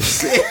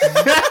eyes.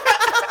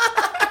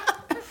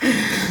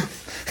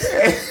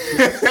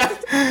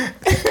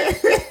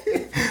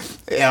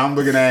 Yeah, I'm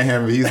looking at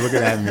him. He's looking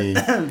at me.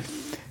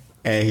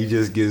 And he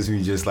just gives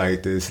me just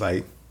like this,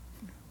 like,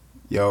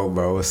 yo,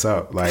 bro, what's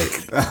up? Like,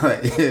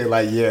 yeah,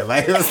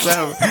 what's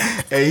up?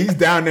 And he's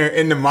down there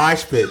in the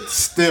mosh pit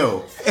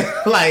still.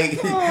 Like,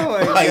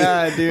 oh my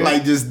God, dude.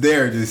 Like just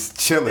there, just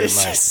chilling.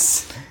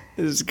 This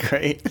is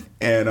great.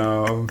 And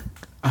I'm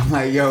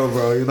like, yo,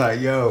 bro. He's like,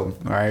 yo,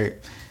 all right.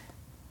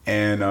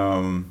 And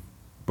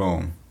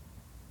boom.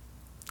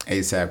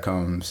 ASAP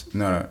comes.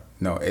 No.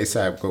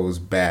 ASAP goes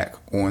back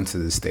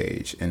onto the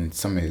stage, and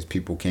some of his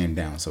people came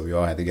down, so we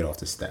all had to get off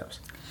the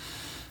steps.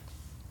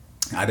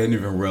 I didn't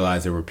even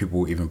realize there were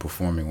people even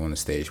performing on the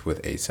stage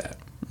with ASAP.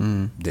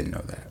 Didn't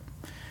know that.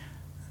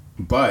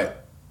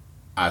 But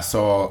I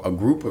saw a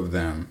group of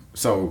them.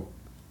 So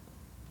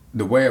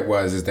the way it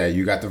was is that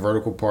you got the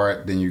vertical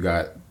part, then you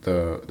got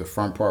the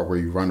front part where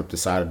you run up the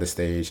side of the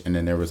stage, and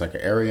then there was like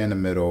an area in the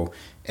middle,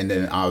 and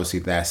then obviously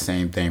that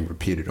same thing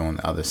repeated on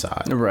the other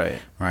side.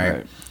 Right.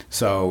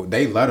 So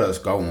they let us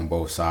go on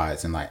both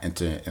sides and like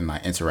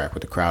interact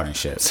with the crowd and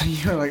shit. So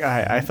you're like, all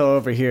right, I fell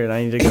over here and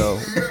I need to go.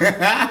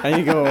 I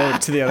need to go over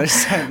to the other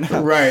side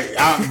now. Right.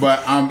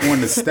 But I'm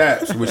on the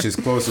steps, which is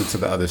closer to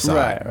the other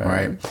side.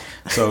 Right.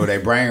 So they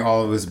bring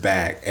all of us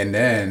back, and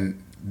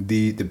then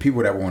the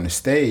people that were on the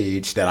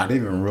stage that I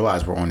didn't even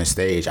realize were on the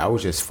stage, I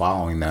was just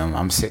following them.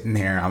 I'm sitting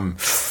there. I'm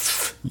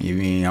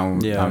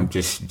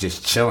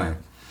just chilling.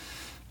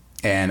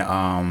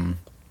 And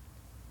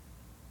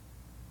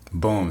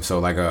boom. So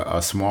like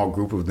a small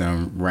group of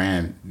them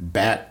ran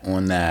back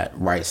on that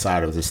right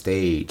side of the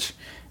stage,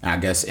 and I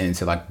guess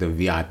into like the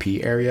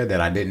VIP area that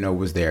I didn't know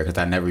was there because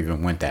I never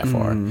even went that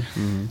far.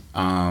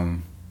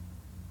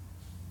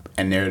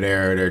 And they're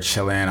there, they're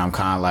chilling. I'm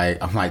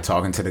like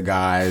talking to the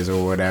guys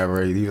or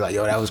whatever. He's like,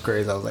 yo, that was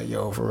crazy. I was like,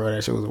 yo, for real,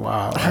 that shit was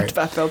wild. Right?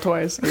 I fell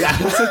twice. My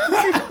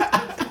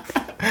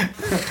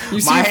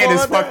hand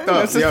is fucked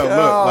up.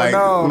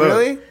 Yo, look.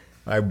 Really?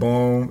 Like,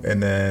 boom,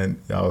 and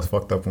then I was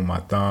fucked up on my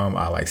thumb.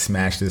 I like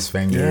smashed this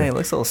finger. Yeah, it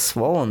looks a little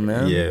swollen,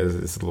 man. Yeah,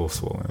 it's a little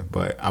swollen,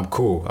 but I'm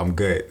cool. I'm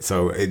good.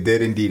 So it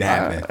did indeed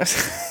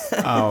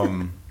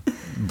happen.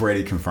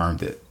 Brady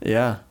confirmed it.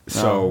 Yeah.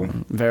 So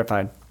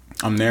verified.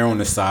 I'm there on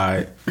the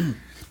side.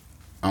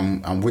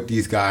 I'm with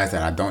these guys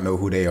that I don't know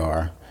who they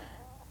are,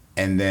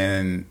 and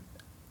then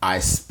I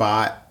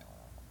spot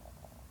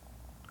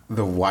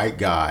the white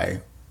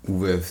guy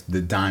with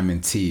the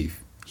diamond teeth.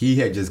 He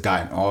had just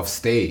gotten off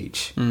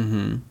stage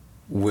from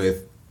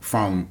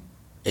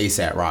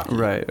A$AP Rocky.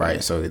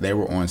 Right. So they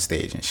were on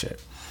stage and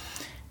shit.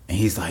 And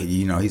he's like,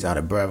 he's out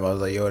of breath. I was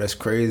like, yo, that's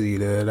crazy.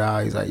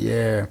 He's like,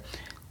 yeah.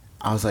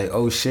 I was like,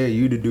 oh shit,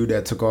 you the dude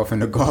that took off in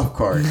the golf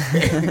cart.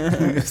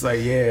 It's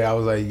like, yeah. I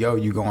was like, yo,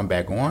 you going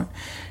back on?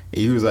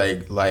 He was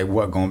like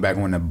what, going back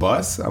on the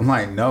bus? I'm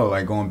like, no,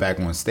 like going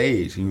back on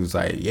stage. He was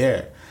like,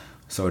 yeah.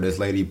 So this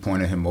lady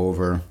pointed him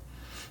over.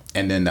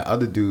 And then the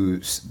other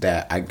dudes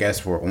that I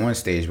guess were on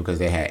stage because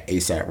they had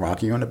A$AP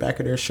Rocky on the back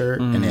of their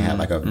shirt, and they had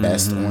like a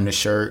vest on the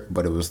shirt,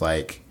 but it was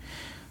like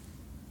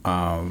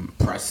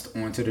pressed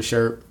onto the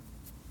shirt.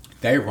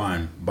 They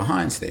run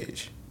behind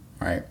stage,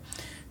 right?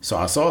 So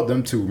I saw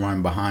them two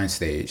run behind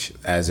stage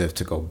as if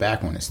to go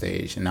back on the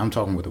stage, and I'm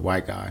talking with the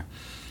white guy,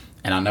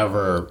 and I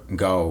never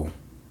go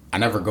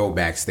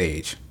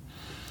backstage.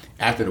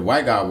 After the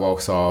white guy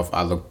walks off,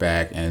 I look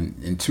back,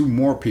 and two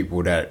more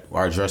people that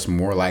are dressed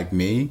more like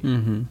me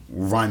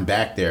run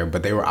back there,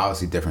 but they were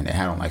obviously different. They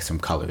had on like some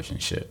colors and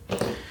shit.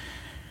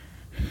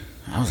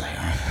 I was like,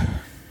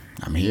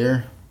 I'm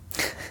here.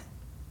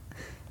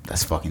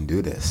 Let's fucking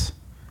do this.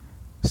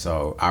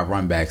 So I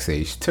run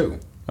backstage too.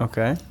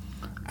 Okay.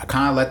 I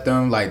kind of let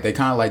them, they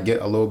kind of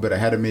get a little bit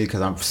ahead of me because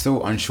I'm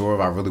still unsure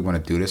if I really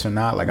want to do this or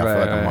not. I feel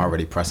like I'm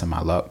already pressing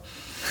my luck.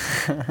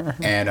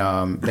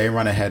 And they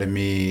run ahead of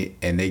me,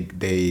 and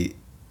they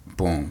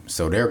boom.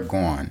 So they're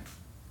gone.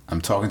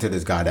 I'm talking to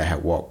this guy that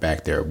had walked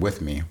back there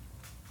with me,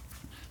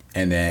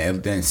 and then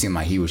it didn't seem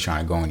like he was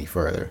trying to go any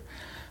further.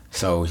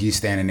 So he's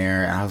standing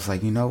there, and I was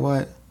like, you know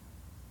what?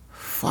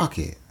 Fuck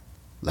it.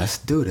 Let's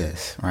do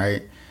this,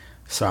 right?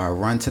 So I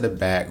run to the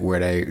back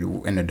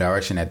in the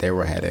direction that they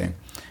were heading.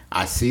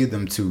 I see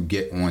them two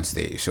get on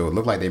stage. So it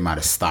looked like they might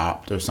have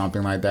stopped or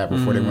something like that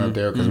before they went up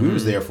there, because we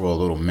was there for a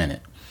little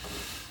minute.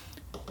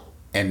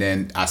 And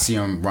then I see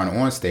him run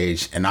on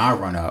stage, and I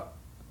run up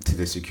to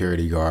the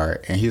security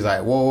guard, and he's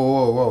like,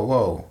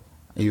 whoa.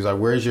 And he was like,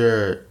 where's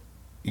your...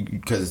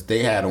 Because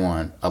they had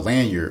on a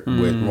lanyard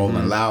with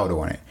Rolling Loud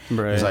on it.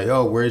 Right. He's like,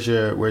 yo, where's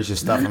your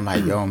stuff? I'm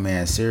like, yo,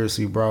 man,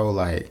 seriously, bro?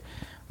 Like,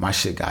 my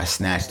shit got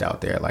snatched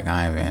out there. Like,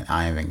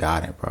 I ain't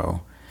got it,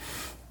 bro.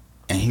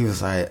 And he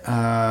was like,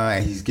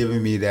 and he's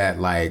giving me that,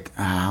 like,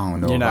 I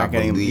don't know if I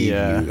believe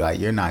you. Like,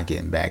 you're not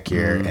getting back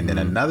here. And then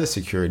another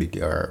security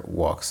guard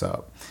walks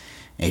up.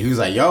 And he was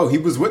like, yo, he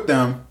was with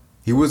them.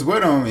 He was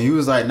with them. And he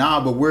was like,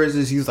 nah, but where is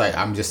this? He was like,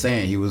 I'm just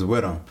saying he was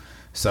with them.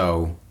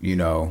 So, you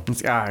know.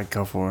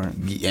 Go for it.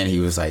 And he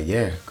was like,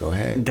 yeah, go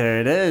ahead.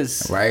 There it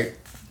is. Right?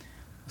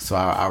 So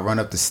I run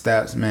up the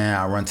steps, man.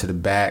 I run to the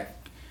back,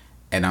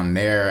 and I'm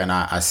there, and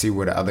I see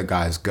where the other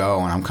guys go,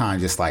 and I'm kind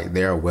of just like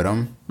there with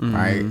them,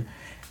 right?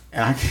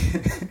 And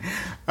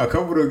a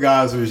couple of the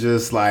guys was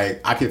just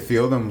like, I could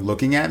feel them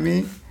looking at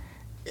me.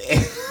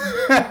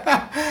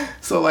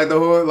 So like the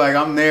whole, like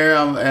I'm there,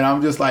 and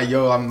I'm just like,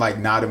 yo, I'm like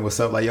nodding, what's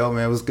up? Like, yo,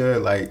 man, what's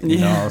good? Like, you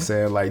know what I'm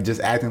saying? Like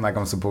just acting like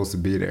I'm supposed to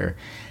be there.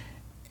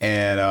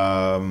 And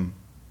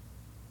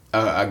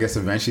I guess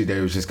eventually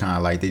they was just kind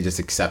of like, they just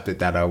accepted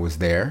that I was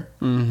there,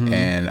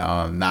 and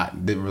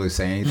didn't really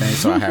say anything.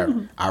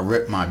 So I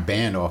ripped my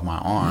band off my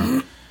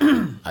arm.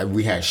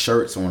 We had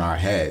shirts on our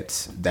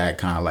heads that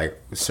kind of like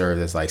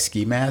served as like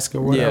ski mask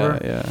or whatever.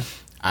 Yeah.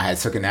 I had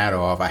taken that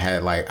off. I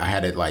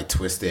had it like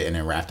twisted and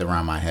then wrapped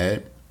around my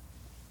head.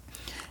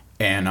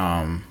 And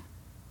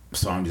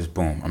so I'm just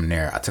boom, I'm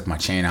there. I took my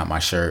chain out my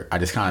shirt. I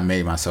just kind of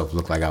made myself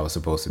look like I was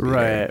supposed to be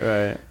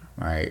there.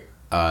 Right.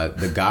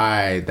 The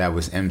guy that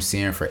was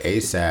emceeing for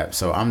ASAP,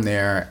 so I'm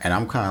there and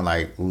I'm kind of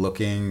like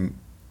looking.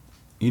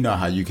 You know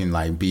how you can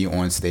like be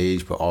on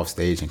stage but off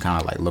stage and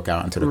kind of like look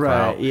out into the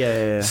crowd.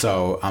 Yeah.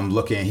 So I'm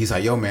looking. He's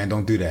like, "Yo, man,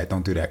 don't do that.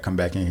 Come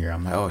back in here."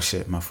 I'm like, "Oh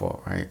shit, my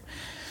fault." Right.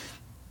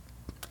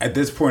 At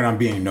this point, I'm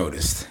being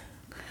noticed,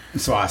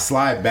 so I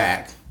slide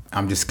back.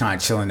 I'm just kind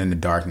of chilling in the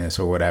darkness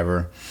or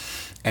whatever,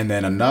 and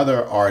then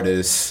another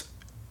artist,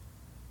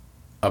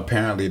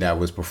 apparently that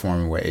was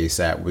performing with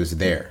ASAP, was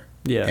there.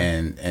 Yeah.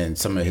 And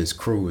some of his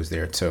crew was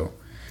there too.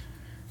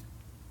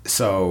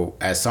 So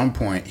at some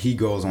point he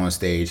goes on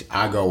stage,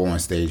 I go on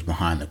stage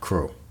behind the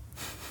crew.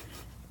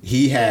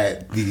 He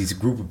had these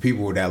group of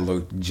people that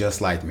looked just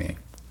like me.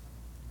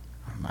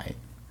 I'm like,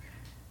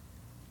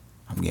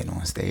 I'm getting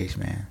on stage,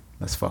 man.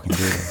 Let's fucking do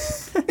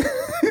this.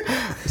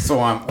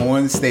 So I'm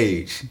on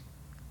stage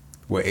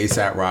with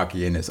A$AP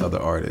Rocky and this other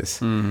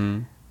artist.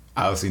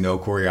 Obviously no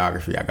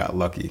choreography. I got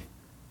lucky.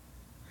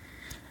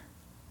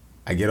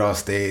 I get off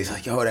stage,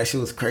 like, yo, that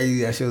shit was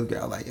crazy. That shit was good.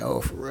 I'm like,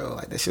 yo, for real.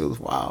 Like, that shit was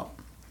wild.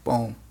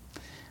 Boom.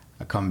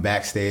 I come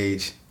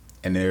backstage,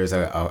 and there's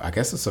I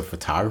guess it's a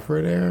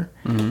photographer there.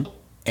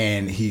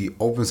 And he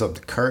opens up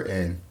the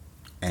curtain,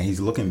 and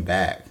he's looking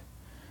back.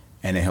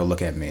 And then he'll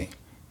look at me.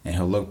 And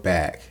he'll look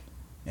back.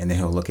 And then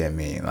he'll look at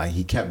me. Like,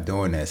 he kept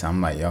doing this.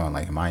 I'm like, yo,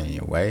 like, am I in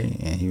your way?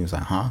 And he was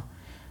like, huh?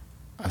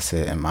 I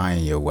said, am I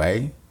in your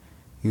way?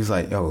 He was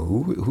like, yo,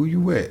 who you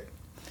with?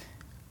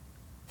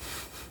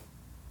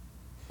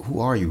 Who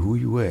are you? Who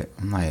you with?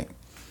 I'm like,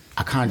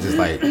 I kind of just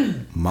like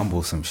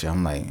mumble some shit.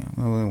 I'm like,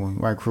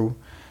 right, crew?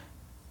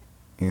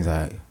 He's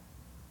like,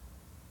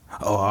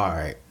 oh, all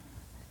right.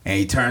 And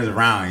he turns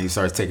around and he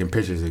starts taking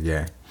pictures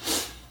again.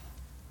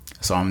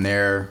 So I'm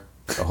there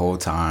the whole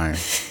time.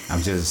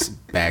 I'm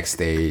just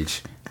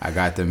backstage. I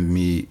got to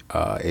meet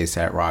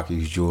A$AP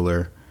Rocky's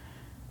jeweler.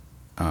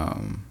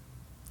 And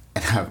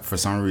for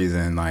some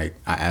reason, like,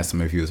 I asked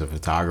him if he was a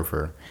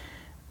photographer,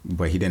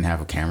 but he didn't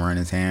have a camera in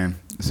his hand,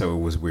 so it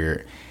was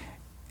weird.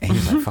 And he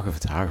was like, fuck a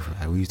photographer.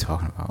 Like, what are you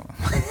talking about?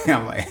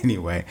 I'm like,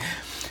 anyway.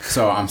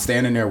 So I'm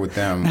standing there with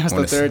them. That's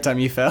the third time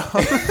you fell.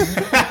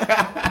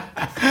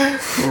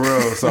 For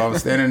real. So I'm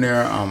standing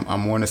there. I'm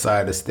on the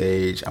side of the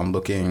stage. I'm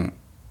looking,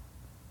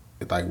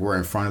 like, we're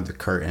in front of the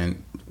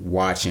curtain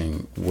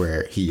watching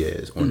where he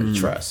is on the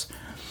truss.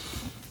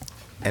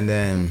 And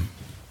then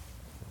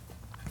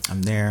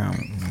I'm there.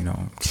 I'm, you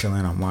know,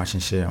 chilling. I'm watching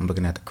shit. I'm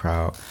looking at the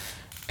crowd.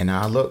 And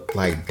I look,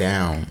 like,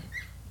 down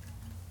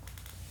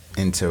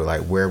into,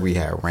 like, where we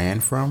had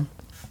ran from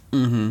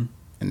in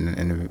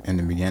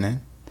the beginning.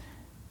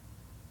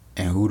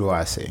 And who do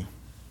I see?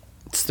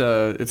 It's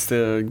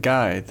the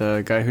guy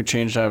who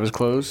changed out of his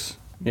clothes.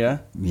 Yeah?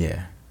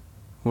 Yeah.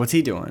 What's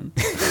he doing?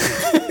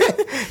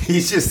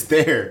 He's just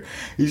there.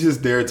 He's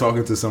just there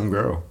talking to some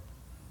girl.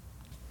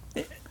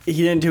 He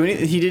didn't do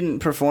anything? He didn't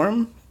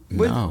perform?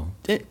 No.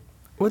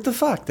 What the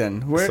fuck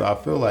then? So I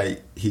feel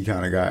like he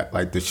kind of got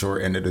like the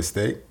short end of the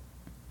stick.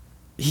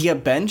 He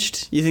got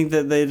benched? You think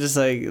that they just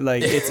like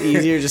it's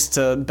easier just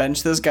to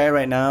bench this guy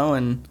right now?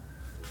 And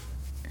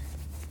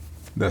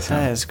that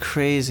is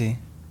crazy.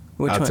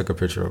 Which one? Took a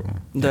picture of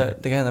him. The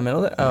guy in the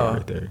middle there? Oh. Yeah,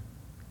 right there.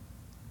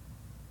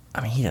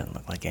 I mean, he doesn't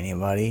look like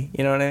anybody.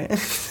 You know what I mean?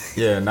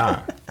 Yeah,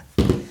 nah.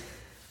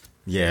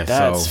 Yeah,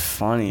 that's so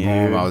funny.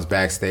 Boom, I was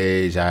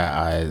backstage.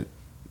 I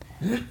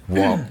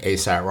walked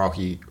A$AP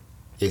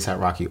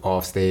Rocky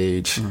off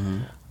stage,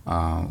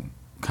 kind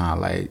of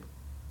like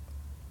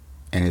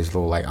in his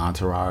little like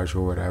entourage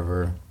or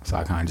whatever. So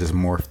I kind of just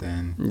morphed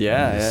in.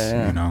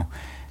 Yeah. You know,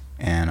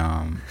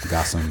 and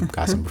got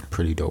some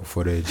pretty dope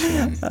footage.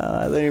 And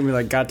I think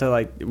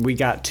we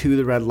got to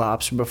the Red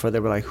Lobster before they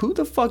were like, who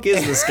the fuck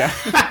is this guy?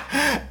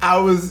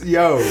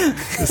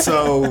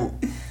 So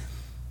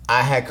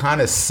I had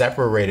kind of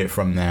separated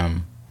from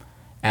them,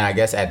 and I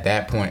guess at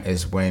that point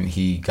is when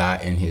he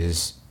got in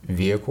his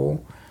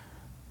vehicle,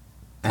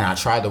 and I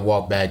tried to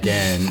walk back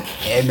in,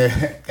 and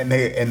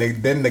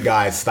then the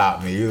guy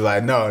stopped me. He was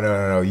like,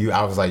 no.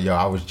 I was like, yo,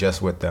 I was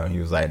just with them. He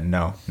was like,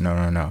 no.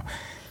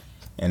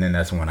 And then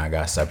that's when I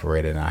got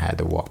separated and I had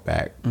to walk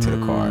back to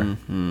the car.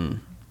 Mm-hmm.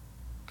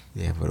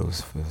 Yeah, but it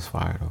was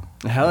fire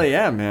though. Hell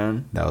yeah,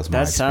 man. That was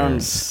my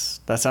experience.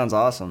 That sounds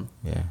awesome.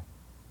 Yeah.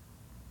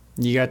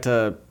 You got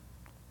to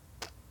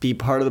be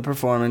part of the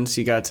performance.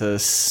 You got to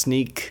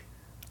sneak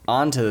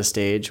onto the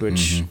stage,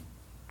 which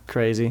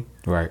crazy.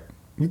 Right.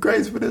 You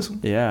crazy for this one?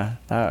 Yeah,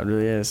 that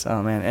really is.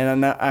 Oh man.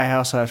 And I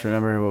also have to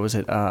remember, what was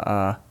it?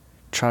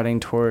 Trotting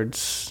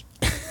towards.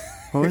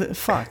 What was it?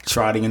 Fuck.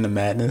 Trotting into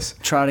madness.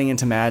 Trotting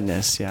into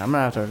madness. Yeah, I'm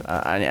gonna have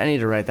to. I need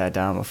to write that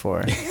down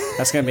before.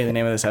 That's gonna be the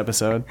name of this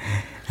episode.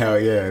 Hell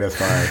yeah, that's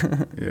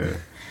fine. Yeah.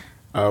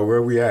 Where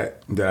are we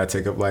at? Did I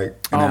take up like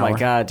an hour? My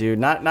god, dude!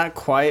 Not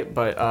quite,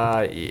 but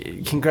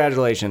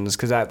congratulations,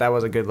 because that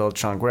was a good little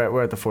chunk.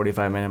 We're at the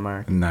 45-minute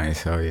mark.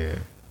 Nice. Hell yeah.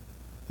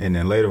 And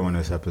then later on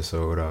this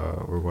episode,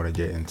 we're going to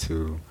get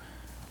into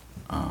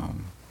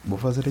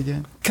what was it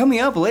again? Coming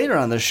up later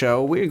on the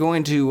show, we're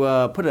going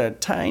to put a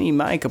tiny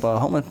mic up a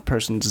homeless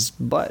person's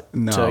butt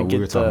to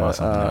get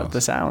the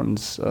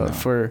sounds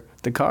for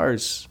the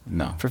cars.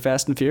 No. For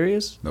Fast and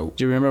Furious? Nope.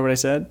 Do you remember what I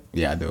said?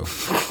 Yeah, I do.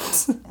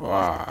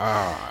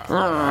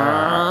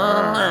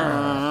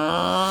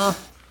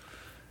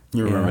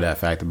 You remember that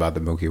fact about the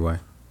Milky Way?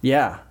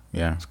 Yeah.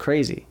 Yeah. It's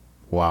crazy.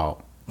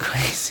 Wow.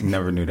 Crazy.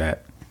 Never knew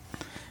that.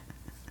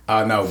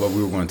 No, but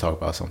we were going to talk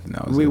about something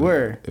else.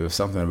 It was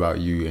something about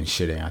you and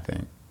shitting, I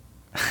think.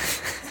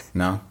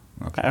 No?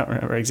 Okay. I don't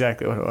remember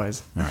exactly what it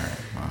was. All right.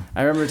 Wow.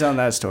 I remember telling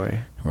that story.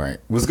 Right.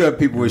 What's good,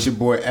 people? It's your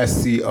boy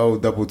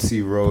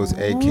SCOTT Rose,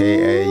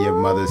 a.k.a. your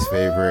mother's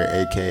favorite,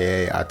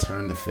 a.k.a. I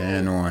turned the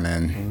fan on,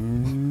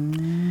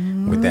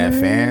 and with that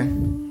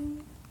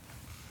fan,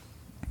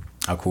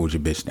 I cooled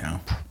your bitch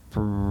down.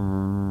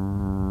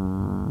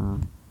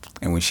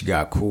 And when she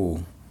got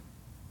cool,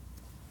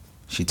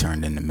 she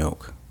turned into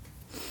milk.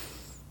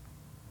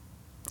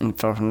 And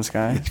fell from the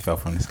sky? It fell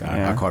from the sky.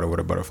 Yeah. I caught her with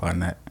a butterfly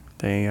net.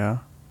 There you go.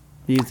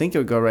 You'd think it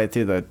would go right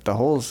through the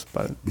holes,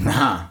 but...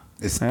 Nah,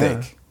 it's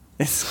thick.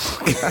 It's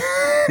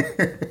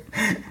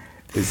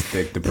it's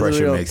thick. The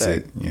pressure makes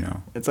it, you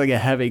know. It's like a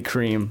heavy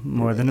cream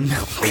more than a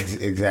milk.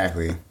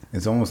 Exactly.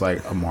 It's almost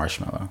like a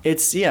marshmallow.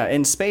 It's, yeah,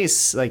 in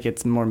space, like,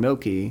 it's more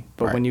milky,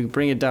 but when you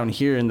bring it down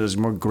here and there's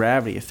more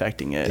gravity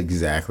affecting it.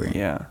 Exactly.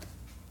 Yeah.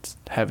 It's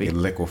heavy. It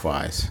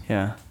liquefies.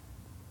 Yeah.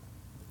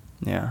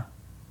 Yeah.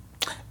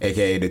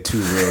 AKA the 2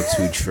 real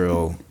 2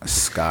 trill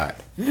Scott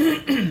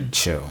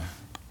Chill.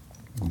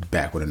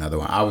 Back with another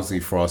one. Obviously,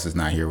 Frost is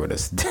not here with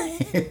us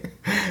today.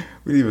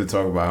 We didn't even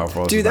talk about how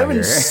Frost is not here. Dude, that would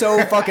be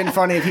so fucking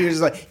funny if he was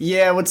just like,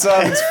 yeah, what's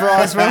up? It's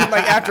Frost.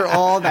 Like, after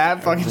all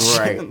that fucking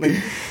shit.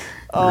 Like,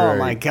 oh,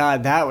 my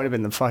God. That would have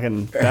been the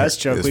fucking best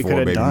joke we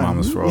could have done.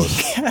 Mama's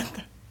Frost. Yeah.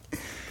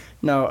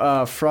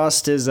 No,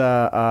 Frost is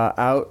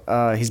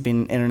out. He's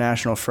been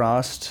international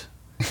Frost.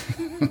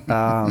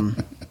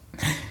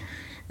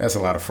 That's a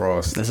lot of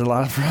frost. There's a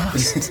lot of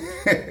frost.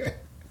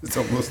 It's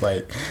almost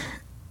like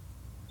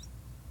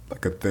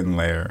a thin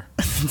layer.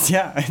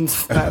 Yeah,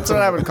 that's what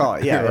I would call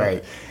it. Yeah,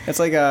 right. It's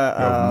like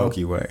a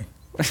Milky Way.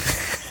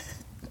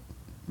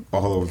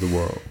 All over the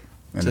world.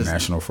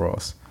 International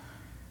frost.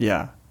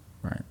 Yeah.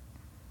 Right.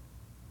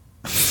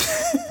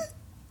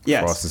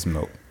 Yes. Frost is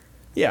milk.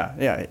 Yeah,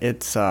 yeah.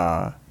 It's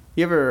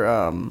you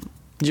ever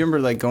do you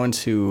remember like going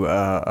to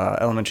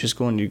elementary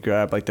school and you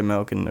grab like the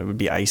milk and it would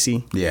be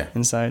icy? Yeah.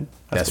 Inside?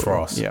 That's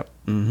Frost. Yep.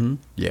 Mm-hmm.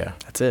 Yeah.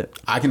 That's it.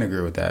 I can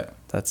agree with that.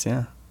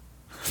 Yeah.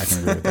 I can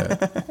agree with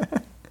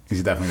that.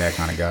 He's definitely that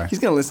kind of guy. He's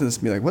gonna listen to this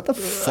and be like, "What the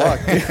fuck?"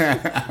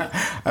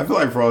 I feel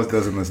like Frost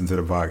doesn't listen to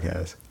the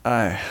podcast.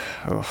 I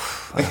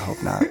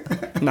hope not.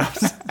 No.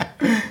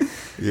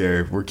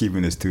 Yeah, we're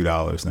keeping this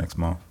 $2 next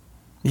month.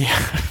 Yeah.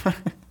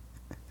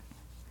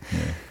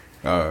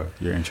 Yeah.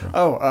 Your intro.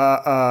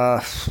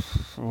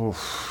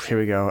 Here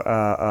we go.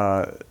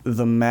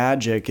 The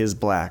magic is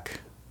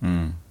black.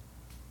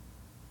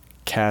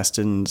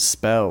 Casting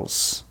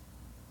spells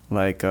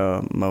like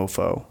a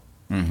mofo.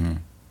 Mm-hmm.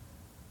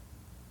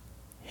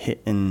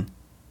 Hitting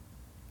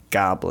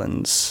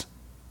goblins.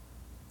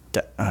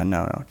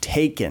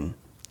 Taking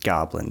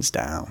goblins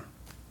down.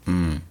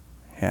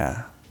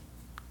 Yeah.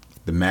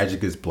 The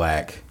magic is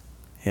black.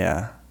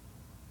 Yeah.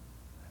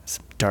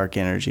 Some dark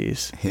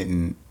energies.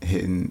 Hitting.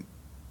 Wait,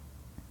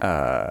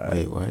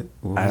 what?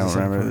 I don't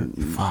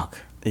remember. Fuck.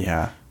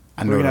 Yeah.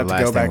 I know We're gonna the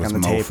have to go last back thing was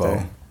on the tape mofo.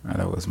 there. I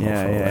know it was mofo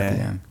at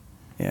the end.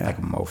 Yeah. Like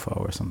a mofo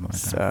or something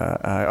like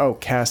that.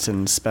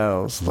 Casting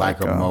spells.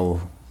 Like a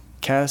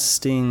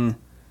casting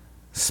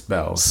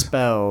spells.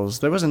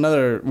 There was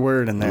another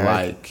word in there.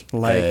 Like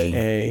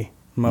a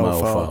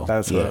mofo.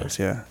 That's what it was.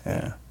 Yeah.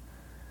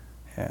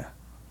 Yeah.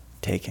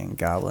 Taking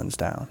goblins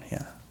down.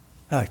 Yeah.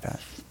 I like that.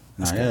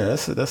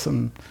 That's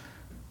some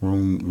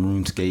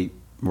RuneScape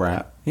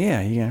rap.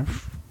 Yeah, you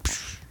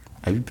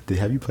Have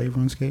you played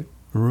RuneScape?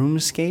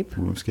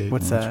 RuneScape?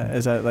 What's that?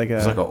 Is that like a...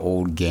 It's like an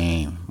old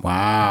game.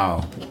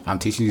 Wow. I'm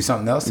teaching you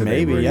something else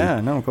today. Maybe, yeah.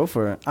 No, go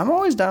for it. I'm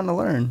always down to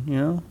learn, you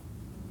know?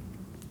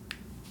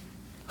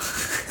 I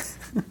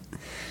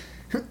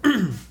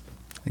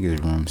think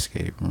it's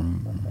RuneScape.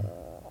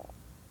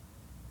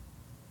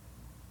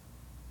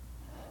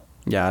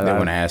 Yeah, They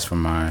want to ask for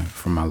my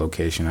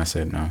location. I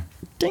said no.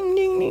 Ding,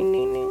 ding, ding,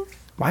 ding, ding.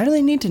 Why do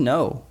they need to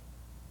know?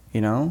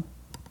 You know?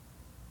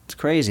 It's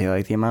crazy,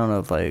 like, the amount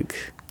of, like,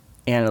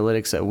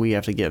 analytics that we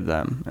have to give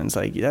them. And it's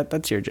like,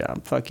 that's your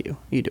job. Fuck you.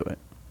 You do it.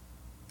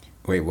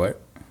 Wait, what?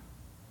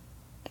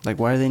 Like,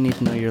 why do they need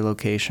to know your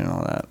location and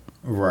all that?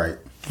 Right.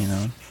 You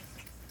know?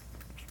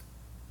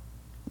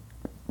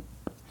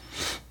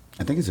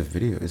 I think it's a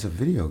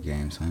video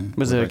game, son.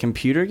 Was it a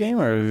computer game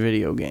or a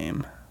video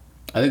game?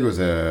 I think it was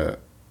a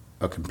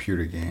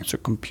computer game. It's a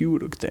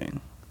computer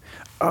thing.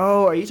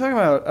 Oh, are you talking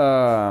about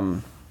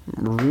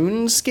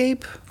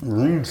RuneScape?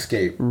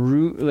 RuneScape.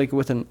 Like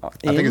with an I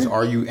think it's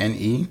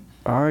RUNE.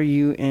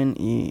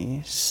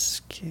 RUNE.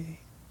 Scape.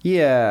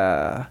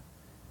 Yeah.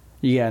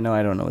 Yeah, no,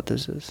 I don't know what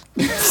this is.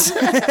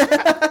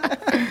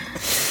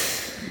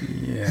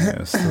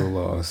 Yeah, still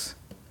lost.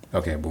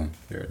 Okay, boom.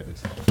 There it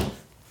is.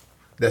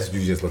 That's what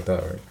you just looked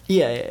up, right?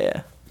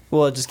 Yeah.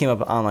 Well, it just came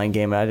up an online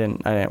game. I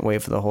didn't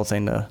wait for the whole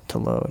thing to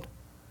load.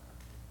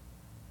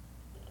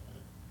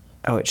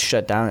 Oh, it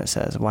shut down, it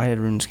says. Why did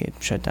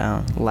RuneScape shut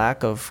down?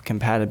 Lack of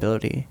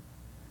compatibility.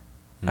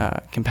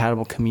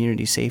 Compatible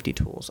community safety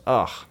tools.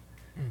 Ugh.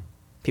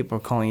 People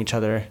are calling each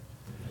other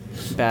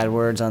bad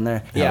words on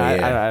there. Yeah,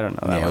 I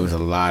don't know that Yeah, one. it was a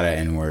lot of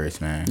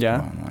N-words, man. Yeah?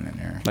 Going on in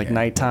there. Like yeah.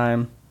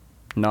 nighttime,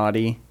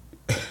 naughty,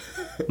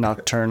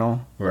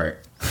 nocturnal. Right.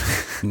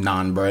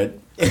 Non-bread.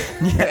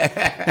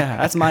 Yeah,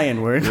 that's my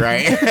N-word.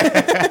 Right.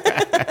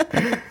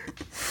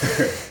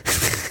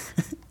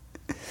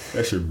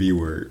 That's your B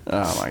word.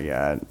 Oh my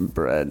god,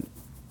 bread.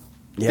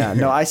 Yeah,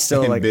 no, I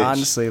still like Bitch.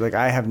 honestly like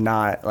I have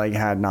not like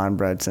had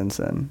non-bread since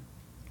then.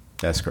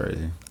 That's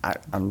crazy.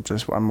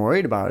 I'm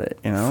worried about it,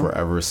 you know.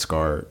 Forever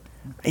scarred.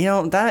 You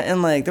know that,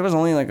 and like there was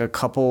only like a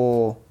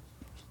couple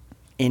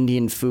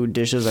Indian food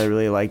dishes I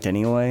really liked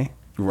anyway.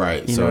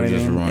 Right. You So know what it I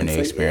just mean? ruined It's the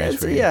like, experience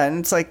for you. Yeah, and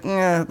it's like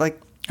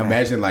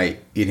Imagine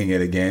like eating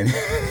it again.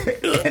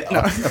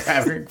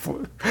 Having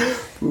food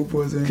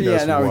poisoning.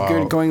 yeah, no,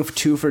 wild. going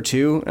 2 for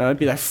 2. I'd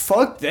be like,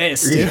 fuck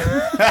this, dude.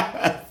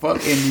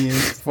 Fuck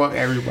Indians. Fuck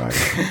everybody.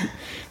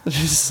 It's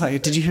just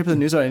like, did you hear the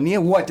news about India?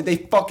 What? Did they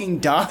fucking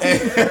die?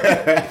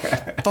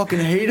 Fucking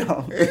hate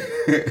them.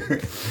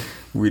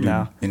 We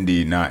do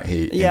indeed not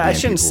hate. Yeah, I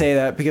Indian shouldn't people. say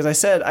that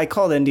because I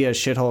called India a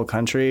shithole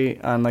country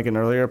on like an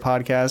earlier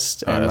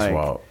podcast. Oh, And that's like,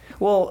 wild.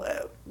 Well,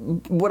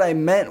 what I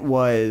meant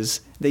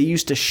was they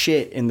used to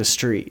shit in the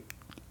street.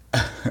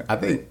 I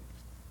think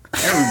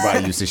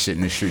everybody used to shit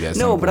in the street at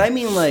some No, but point. I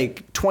mean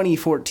like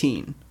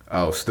 2014.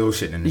 Oh, still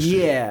shitting in the street.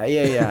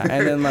 Yeah.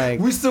 And then like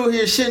We still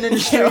here shitting in the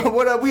street. yeah,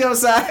 what up? We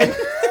outside.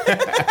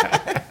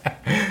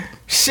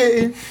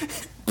 Shitting.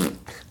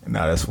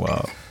 Nah, that's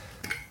wild.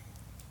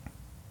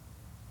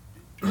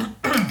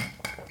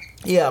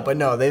 Yeah, but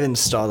no, they've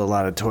installed a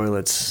lot of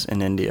toilets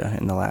in India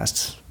in the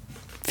last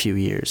few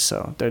years,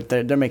 so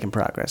they're making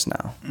progress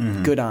now.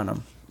 Mm-hmm. Good on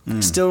them.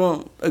 Still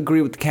don't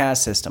agree with the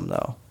caste system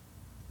though.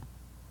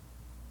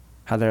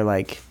 How they're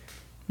like,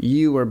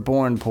 you were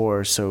born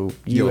poor, so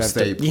you You'll have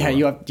stay to. poor. Yeah,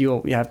 you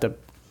have to.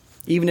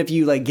 Even if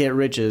you like get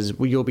riches,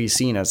 you'll be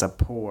seen as a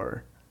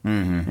poor.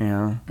 Mm-hmm. You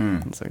know,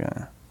 it's like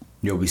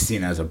You'll be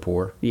seen as a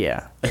poor.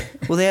 yeah.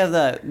 Well, they have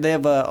that. They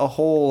have a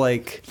whole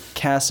like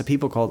cast of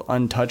people called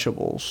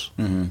untouchables.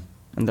 Mm-hmm.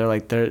 And they're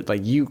like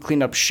you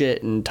clean up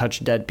shit and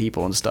touch dead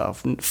people and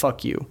stuff. And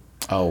fuck you.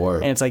 Oh,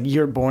 word. And it's like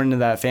you're born into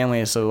that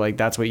family, so like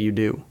that's what you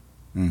do.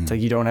 Mm-hmm. It's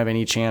like you don't have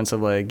any chance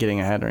of like getting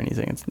ahead or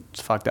anything.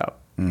 It's fucked up.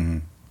 Mm-hmm.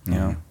 You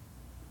know.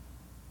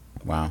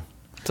 Wow.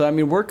 So I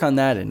mean, work on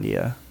that,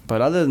 India.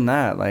 But other than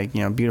that, like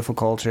beautiful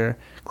culture.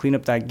 Clean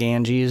up that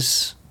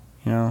Ganges.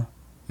 You know.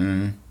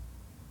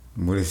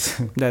 Mm-hmm. What is?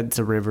 That's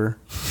a river.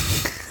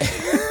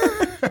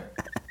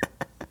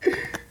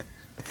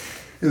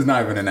 It's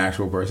not even an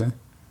actual person.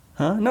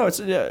 Huh? No, it's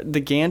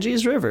the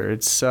Ganges River.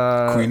 It's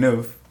Queen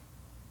of.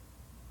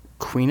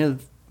 Queen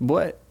of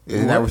what?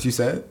 Isn't that what you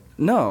said?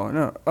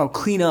 No. Oh,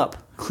 clean up.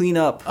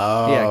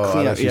 Oh, yeah,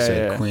 clean I up. thought you Yeah,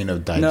 said yeah. Queen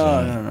of Dijan.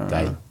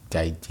 No.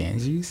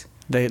 Ganges?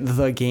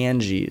 The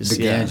Ganges.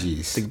 The yeah.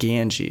 Ganges. The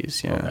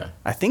Ganges. Yeah. Okay.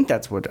 I think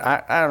that's what.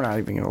 I'm not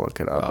even gonna look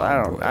it up. Oh,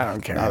 I boy.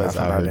 don't care Now enough that's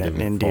out about here it in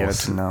giving India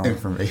false to know.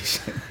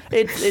 information.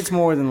 It's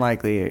more than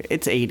likely.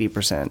 It's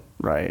 80%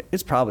 right.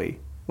 It's probably.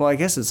 Well, I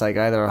guess it's like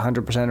either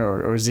 100%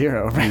 or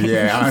 0, right?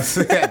 Yeah,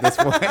 honestly, at this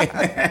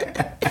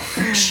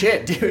point.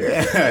 Shit, dude.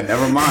 Yeah,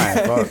 never mind.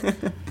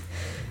 Fuck.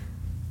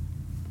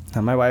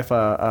 Now, my wife will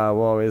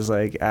always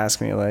like ask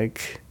me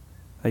like,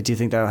 do you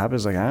think that'll happen?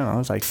 It's like, I don't know.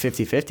 It's like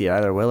 50-50. It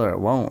either will or it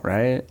won't,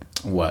 right?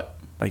 What?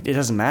 Like, it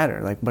doesn't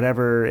matter. Like,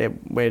 whatever it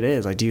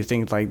is. Like, do you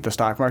think like the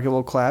stock market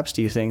will collapse?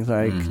 Do you think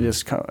like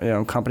this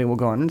company will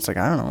go on? It's like,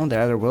 I don't know. They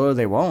either will or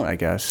they won't, I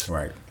guess.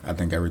 Right. I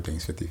think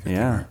everything's 50-50.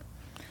 Yeah. Right?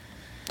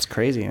 It's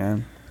crazy,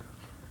 man.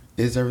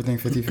 Is everything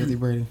 50-50,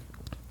 Brady?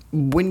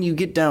 When you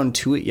get down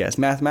to it, yes.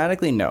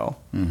 Mathematically, no.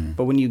 Mm-hmm.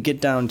 But when you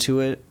get down to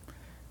it,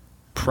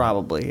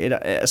 probably.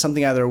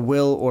 Something either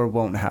will or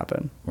won't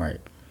happen. Right.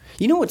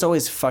 You know what's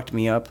always fucked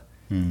me up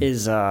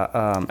is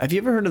have you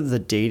ever heard of the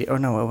dating? Oh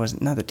no, it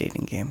wasn't not the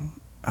dating game.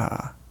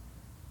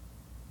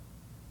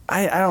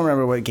 I don't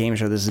remember what game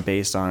show this is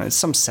based on. It's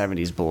some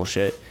 70s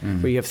bullshit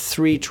where you have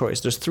 3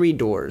 choices. There's 3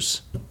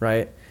 doors,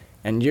 right?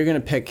 And you're going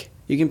to pick,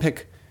 you can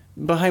pick,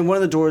 behind one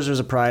of the doors there's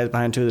a prize,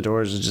 behind 2 of the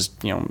doors is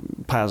just,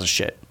 piles of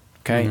shit,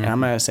 okay? And I'm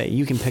going to say,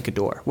 you can pick a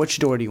door. Which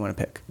door do you want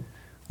to pick?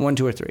 1,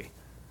 2, or 3?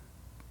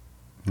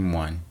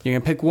 1. You're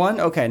going to pick 1?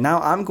 Okay, now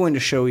I'm going to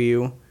show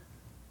you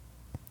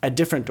a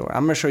different door.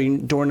 I'm going to show you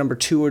door number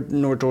 2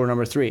 or door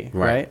number 3,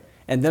 right?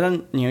 And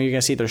then, you're going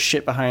to see there's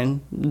shit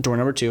behind door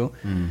number 2.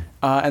 And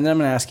then I'm going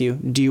to ask you,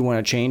 do you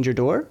want to change your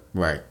door?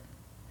 Right.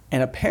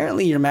 And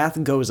apparently your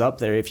math goes up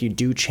there if you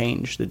do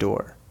change the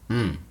door.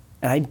 And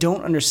I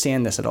don't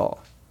understand this at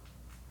all.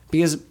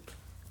 Because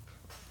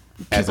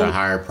as a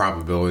higher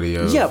probability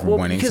of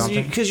winning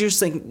something? Because you're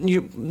just like,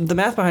 the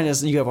math behind it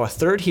is you have a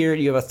third here,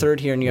 you have a third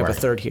here, and you have a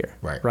third here.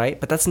 Right?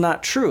 But that's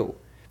not true.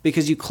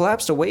 Because you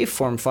collapsed a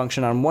waveform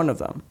function on one of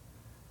them.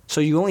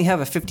 So you only have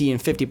a 50 and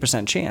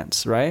 50%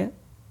 chance, right?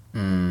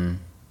 But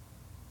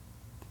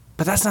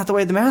that's not the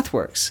way the math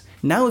works.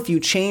 Now if you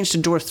change to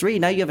door 3,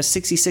 now you have a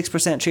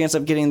 66% chance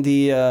of getting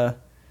the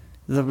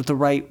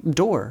right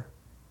door.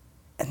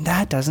 And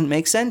that doesn't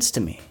make sense to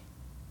me.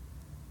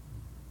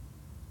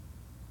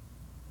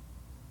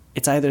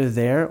 It's either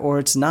there or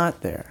it's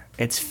not there.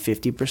 It's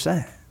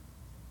 50%.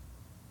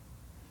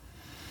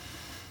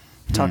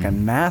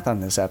 Talking math on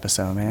this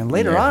episode, man.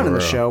 Later on in the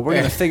show, we're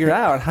going to figure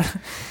out how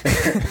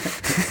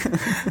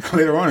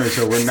Later on in the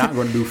show, we're not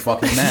going to do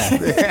fucking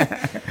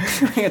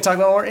math. We're going to talk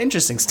about more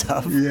interesting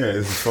stuff. Yeah,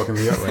 this is fucking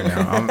me up right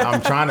now.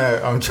 I'm trying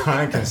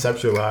to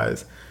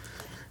conceptualize,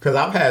 because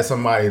I've had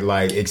somebody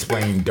like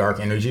explain dark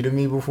energy to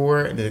me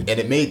before, and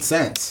it made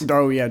sense.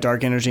 Oh yeah,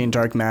 dark energy and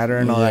dark matter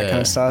and all that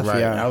kind of stuff. Right.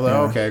 Yeah, I was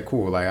like, okay,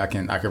 cool. Like I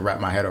can wrap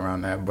my head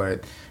around that.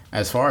 But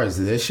as far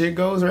as this shit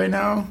goes right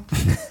now,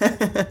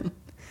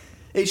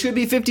 it should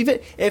be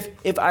 50-50.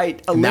 If I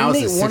eliminate now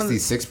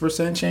it's a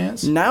 66%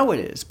 chance. Now it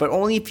is, but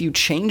only if you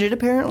change it.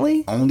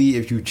 Apparently, only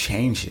if you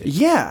change it.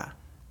 Yeah.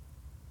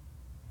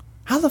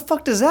 How the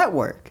fuck does that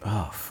work?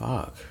 Oh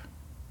fuck.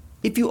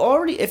 If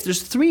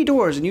there's 3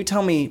 doors and you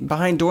tell me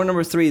behind door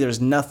number 3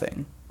 there's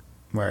nothing.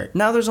 Right.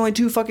 Now there's only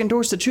 2 fucking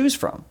doors to choose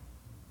from.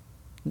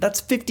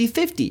 That's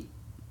 50-50.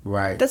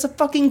 Right. That's a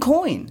fucking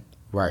coin.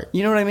 Right.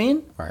 You know what I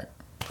mean? Right.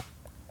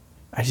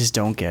 I just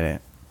don't get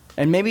it.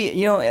 And maybe,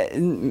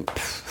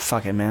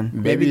 fuck it, man.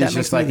 Maybe that it's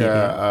makes just like me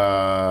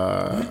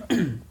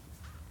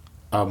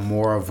a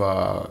more of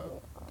a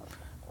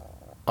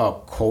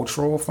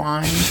cultural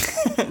find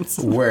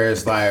where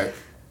it's like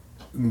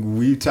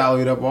we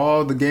tallied up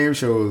all the game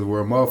shows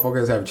where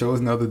motherfuckers have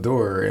chosen the other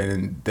door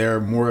and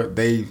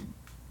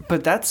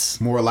but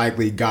that's more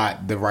likely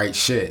got the right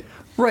shit.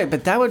 Right,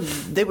 but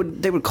they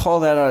would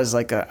call that as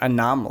like an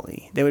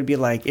anomaly. They would be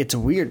like, it's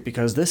weird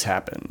because this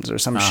happens or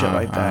some shit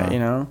like that,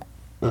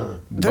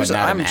 But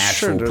not an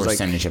actual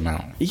percentage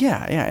amount.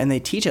 Yeah, and they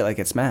teach it like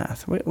it's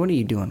math. What are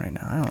you doing right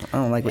now? I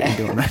don't like what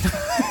you're doing right now.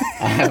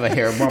 I have a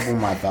hair bump on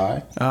my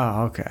thigh.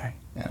 Oh, okay.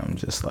 And I'm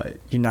just like...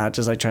 You're not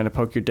just like trying to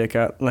poke your dick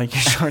out like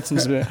your shorts and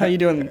stuff. How you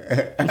doing?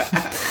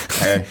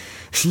 Hey.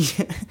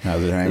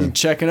 How's it hanging?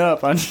 Checking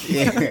up on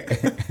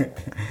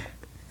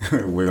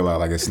Wiggle out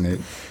like a snake.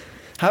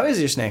 How is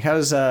your snake?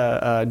 How's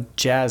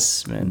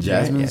Jasmine?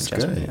 Jasmine's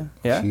good.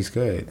 Yeah? She's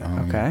good.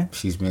 Okay.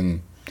 She's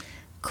been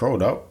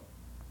curled up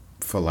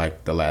for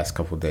like the last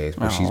couple of days,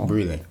 but she's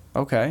breathing.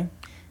 Okay.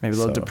 Maybe a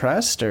little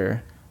depressed,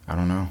 or? I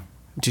don't know.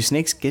 Do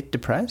snakes get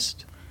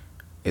depressed?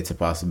 It's a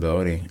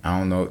possibility. I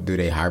don't know. Do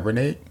they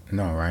hibernate?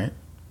 No, right?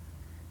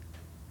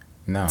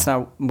 No. It's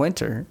not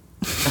winter.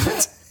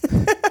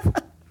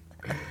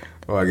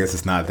 Well, I guess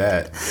it's not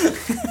that.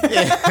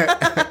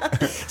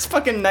 It's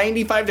fucking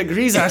 95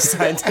 degrees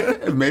outside,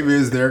 dude. Maybe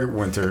it's their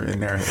winter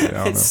in there. I don't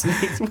know. It's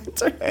snake's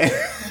winter.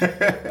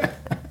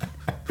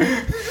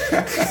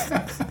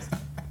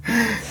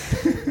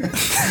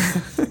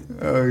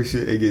 Oh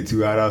shit! It get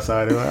too hot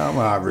outside. I'm like, I'm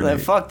hibernate.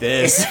 Like, fuck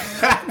this.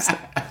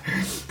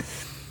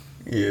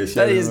 Yeah,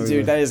 that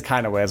is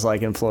kind of what it's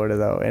like in Florida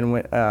though,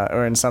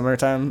 or in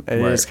summertime. It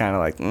is kind of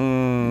like,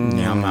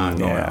 yeah, I'm not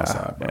going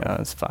outside, bro.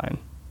 Yeah, it's fine.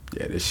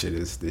 Yeah, this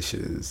shit's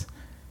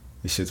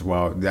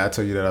wild. Did I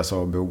tell you that I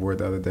saw a billboard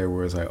the other day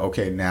where it's like,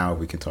 okay, now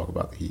we can talk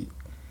about the heat.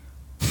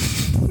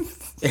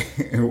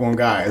 One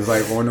guy is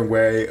like on the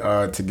way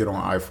to get on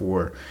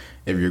I-4.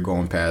 If you're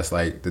going past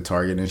like the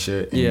Target and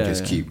shit, and you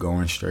just keep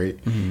going straight,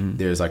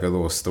 there's like a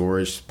little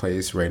storage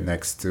place right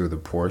next to the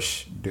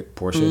Porsche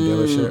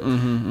dealership,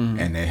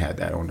 and they had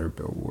that on their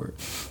billboard.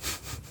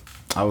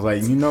 I was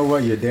like, you know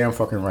what? You're damn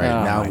fucking right.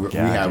 Now we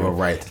have a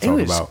right to talk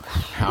about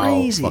how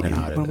fucking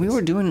hot it is. When we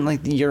were doing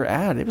like your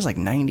ad, it was like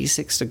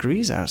 96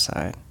 degrees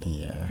outside.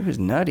 Yeah. It was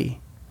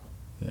nutty.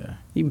 Yeah.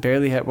 You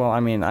barely had, well,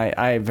 I mean,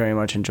 I very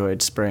much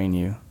enjoyed spraying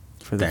you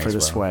for the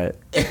sweat.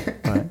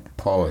 But.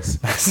 Pause.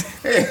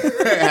 I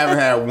haven't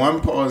had one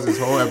pause this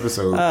whole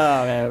episode. Oh,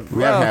 man.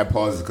 We haven't had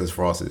pauses because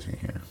Frost isn't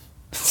here.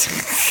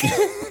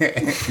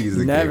 He's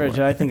the never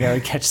did I think I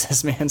would catch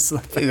this man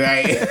slipping.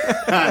 Right?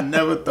 I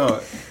never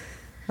thought.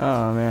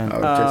 Oh man! I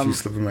would catch you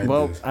slipping like this.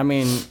 Well, I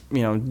mean,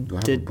 do I have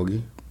a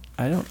boogie?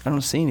 I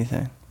don't see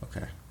anything.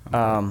 Okay.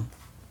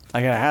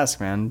 I gotta ask,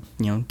 man.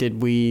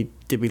 Did we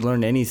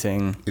learn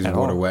anything? Is at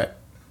water all? wet?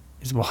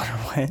 Is water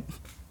wet?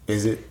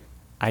 Is it?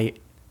 I.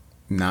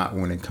 Not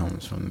when it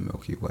comes from the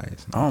Milky Way.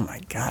 Oh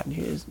my God!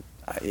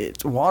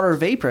 It's water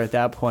vapor at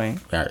that point,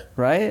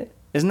 right?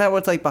 Isn't that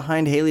what's like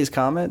behind Halley's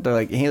Comet? They're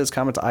like Halley's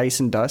Comet's ice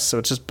and dust, so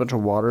it's just a bunch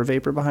of water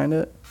vapor behind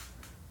it.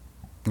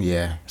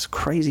 Yeah, it's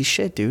crazy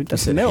shit, dude.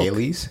 That's you said milk.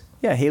 Halley's?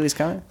 Yeah, Halley's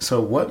Comet.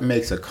 So what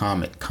makes a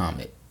comet?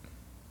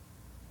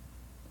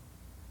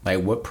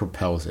 Like what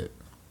propels it?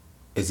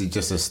 Is it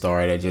just a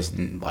star that just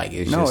like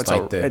it's no? just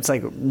It's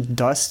like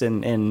dust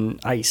and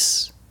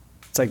ice.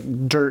 It's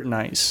like dirt and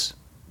ice.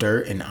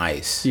 Dirt and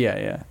ice.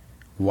 Yeah.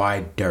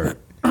 Why dirt?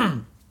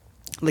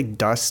 Like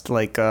dust,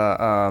 like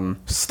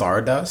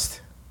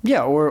stardust.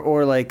 Yeah,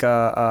 or like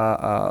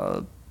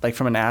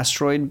from an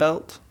asteroid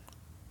belt.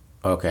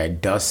 Okay,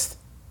 dust,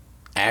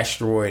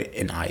 asteroid,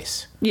 and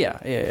ice.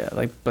 Yeah.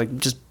 Like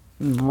just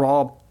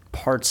raw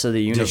parts of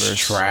the universe.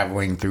 Just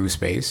traveling through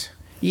space.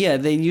 Yeah,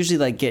 they usually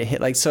like get hit.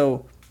 Like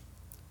so,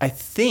 I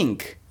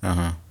think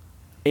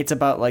it's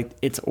about like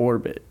its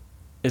orbit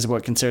is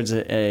what considers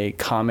it a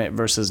comet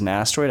versus an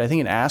asteroid. I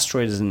think an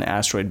asteroid is an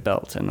asteroid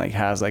belt and like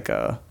has like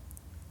an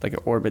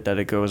orbit that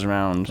it goes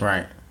around.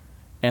 Right.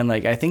 And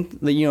like I think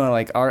that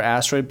like our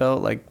asteroid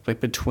belt like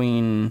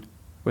between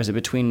was it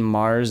between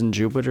Mars and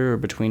Jupiter or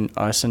between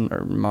us and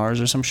or Mars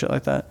or some shit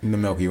like that? The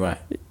Milky Way.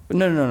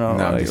 No. No,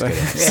 I'm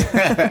just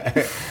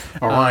kidding.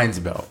 Orion's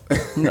belt.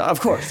 No, of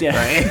course, yeah.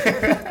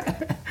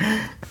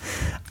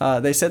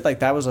 Right? They said like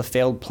that was a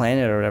failed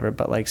planet or whatever,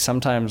 but like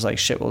sometimes like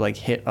shit will like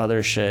hit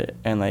other shit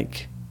and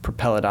like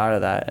propel it out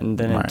of that, and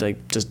then it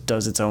like just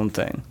does its own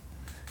thing.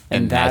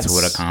 And that's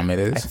what a comet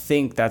is? I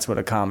think that's what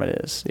a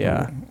comet is,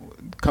 yeah.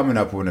 Coming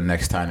up with the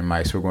next Tiny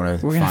Mice, we're going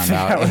to find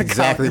out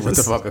exactly what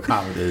the fuck a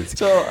comet is.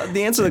 So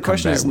the answer to the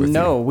question is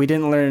no, we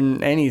didn't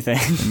learn anything.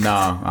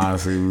 No,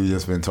 honestly, we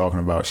just been talking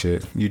about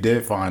shit. You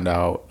did find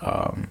out,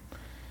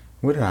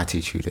 what did I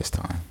teach you this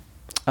time?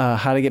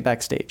 How to get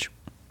backstage.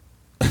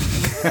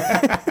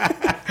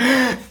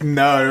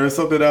 No, there was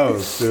something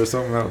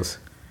else.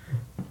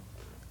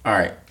 All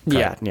right.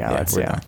 Yeah, we're done.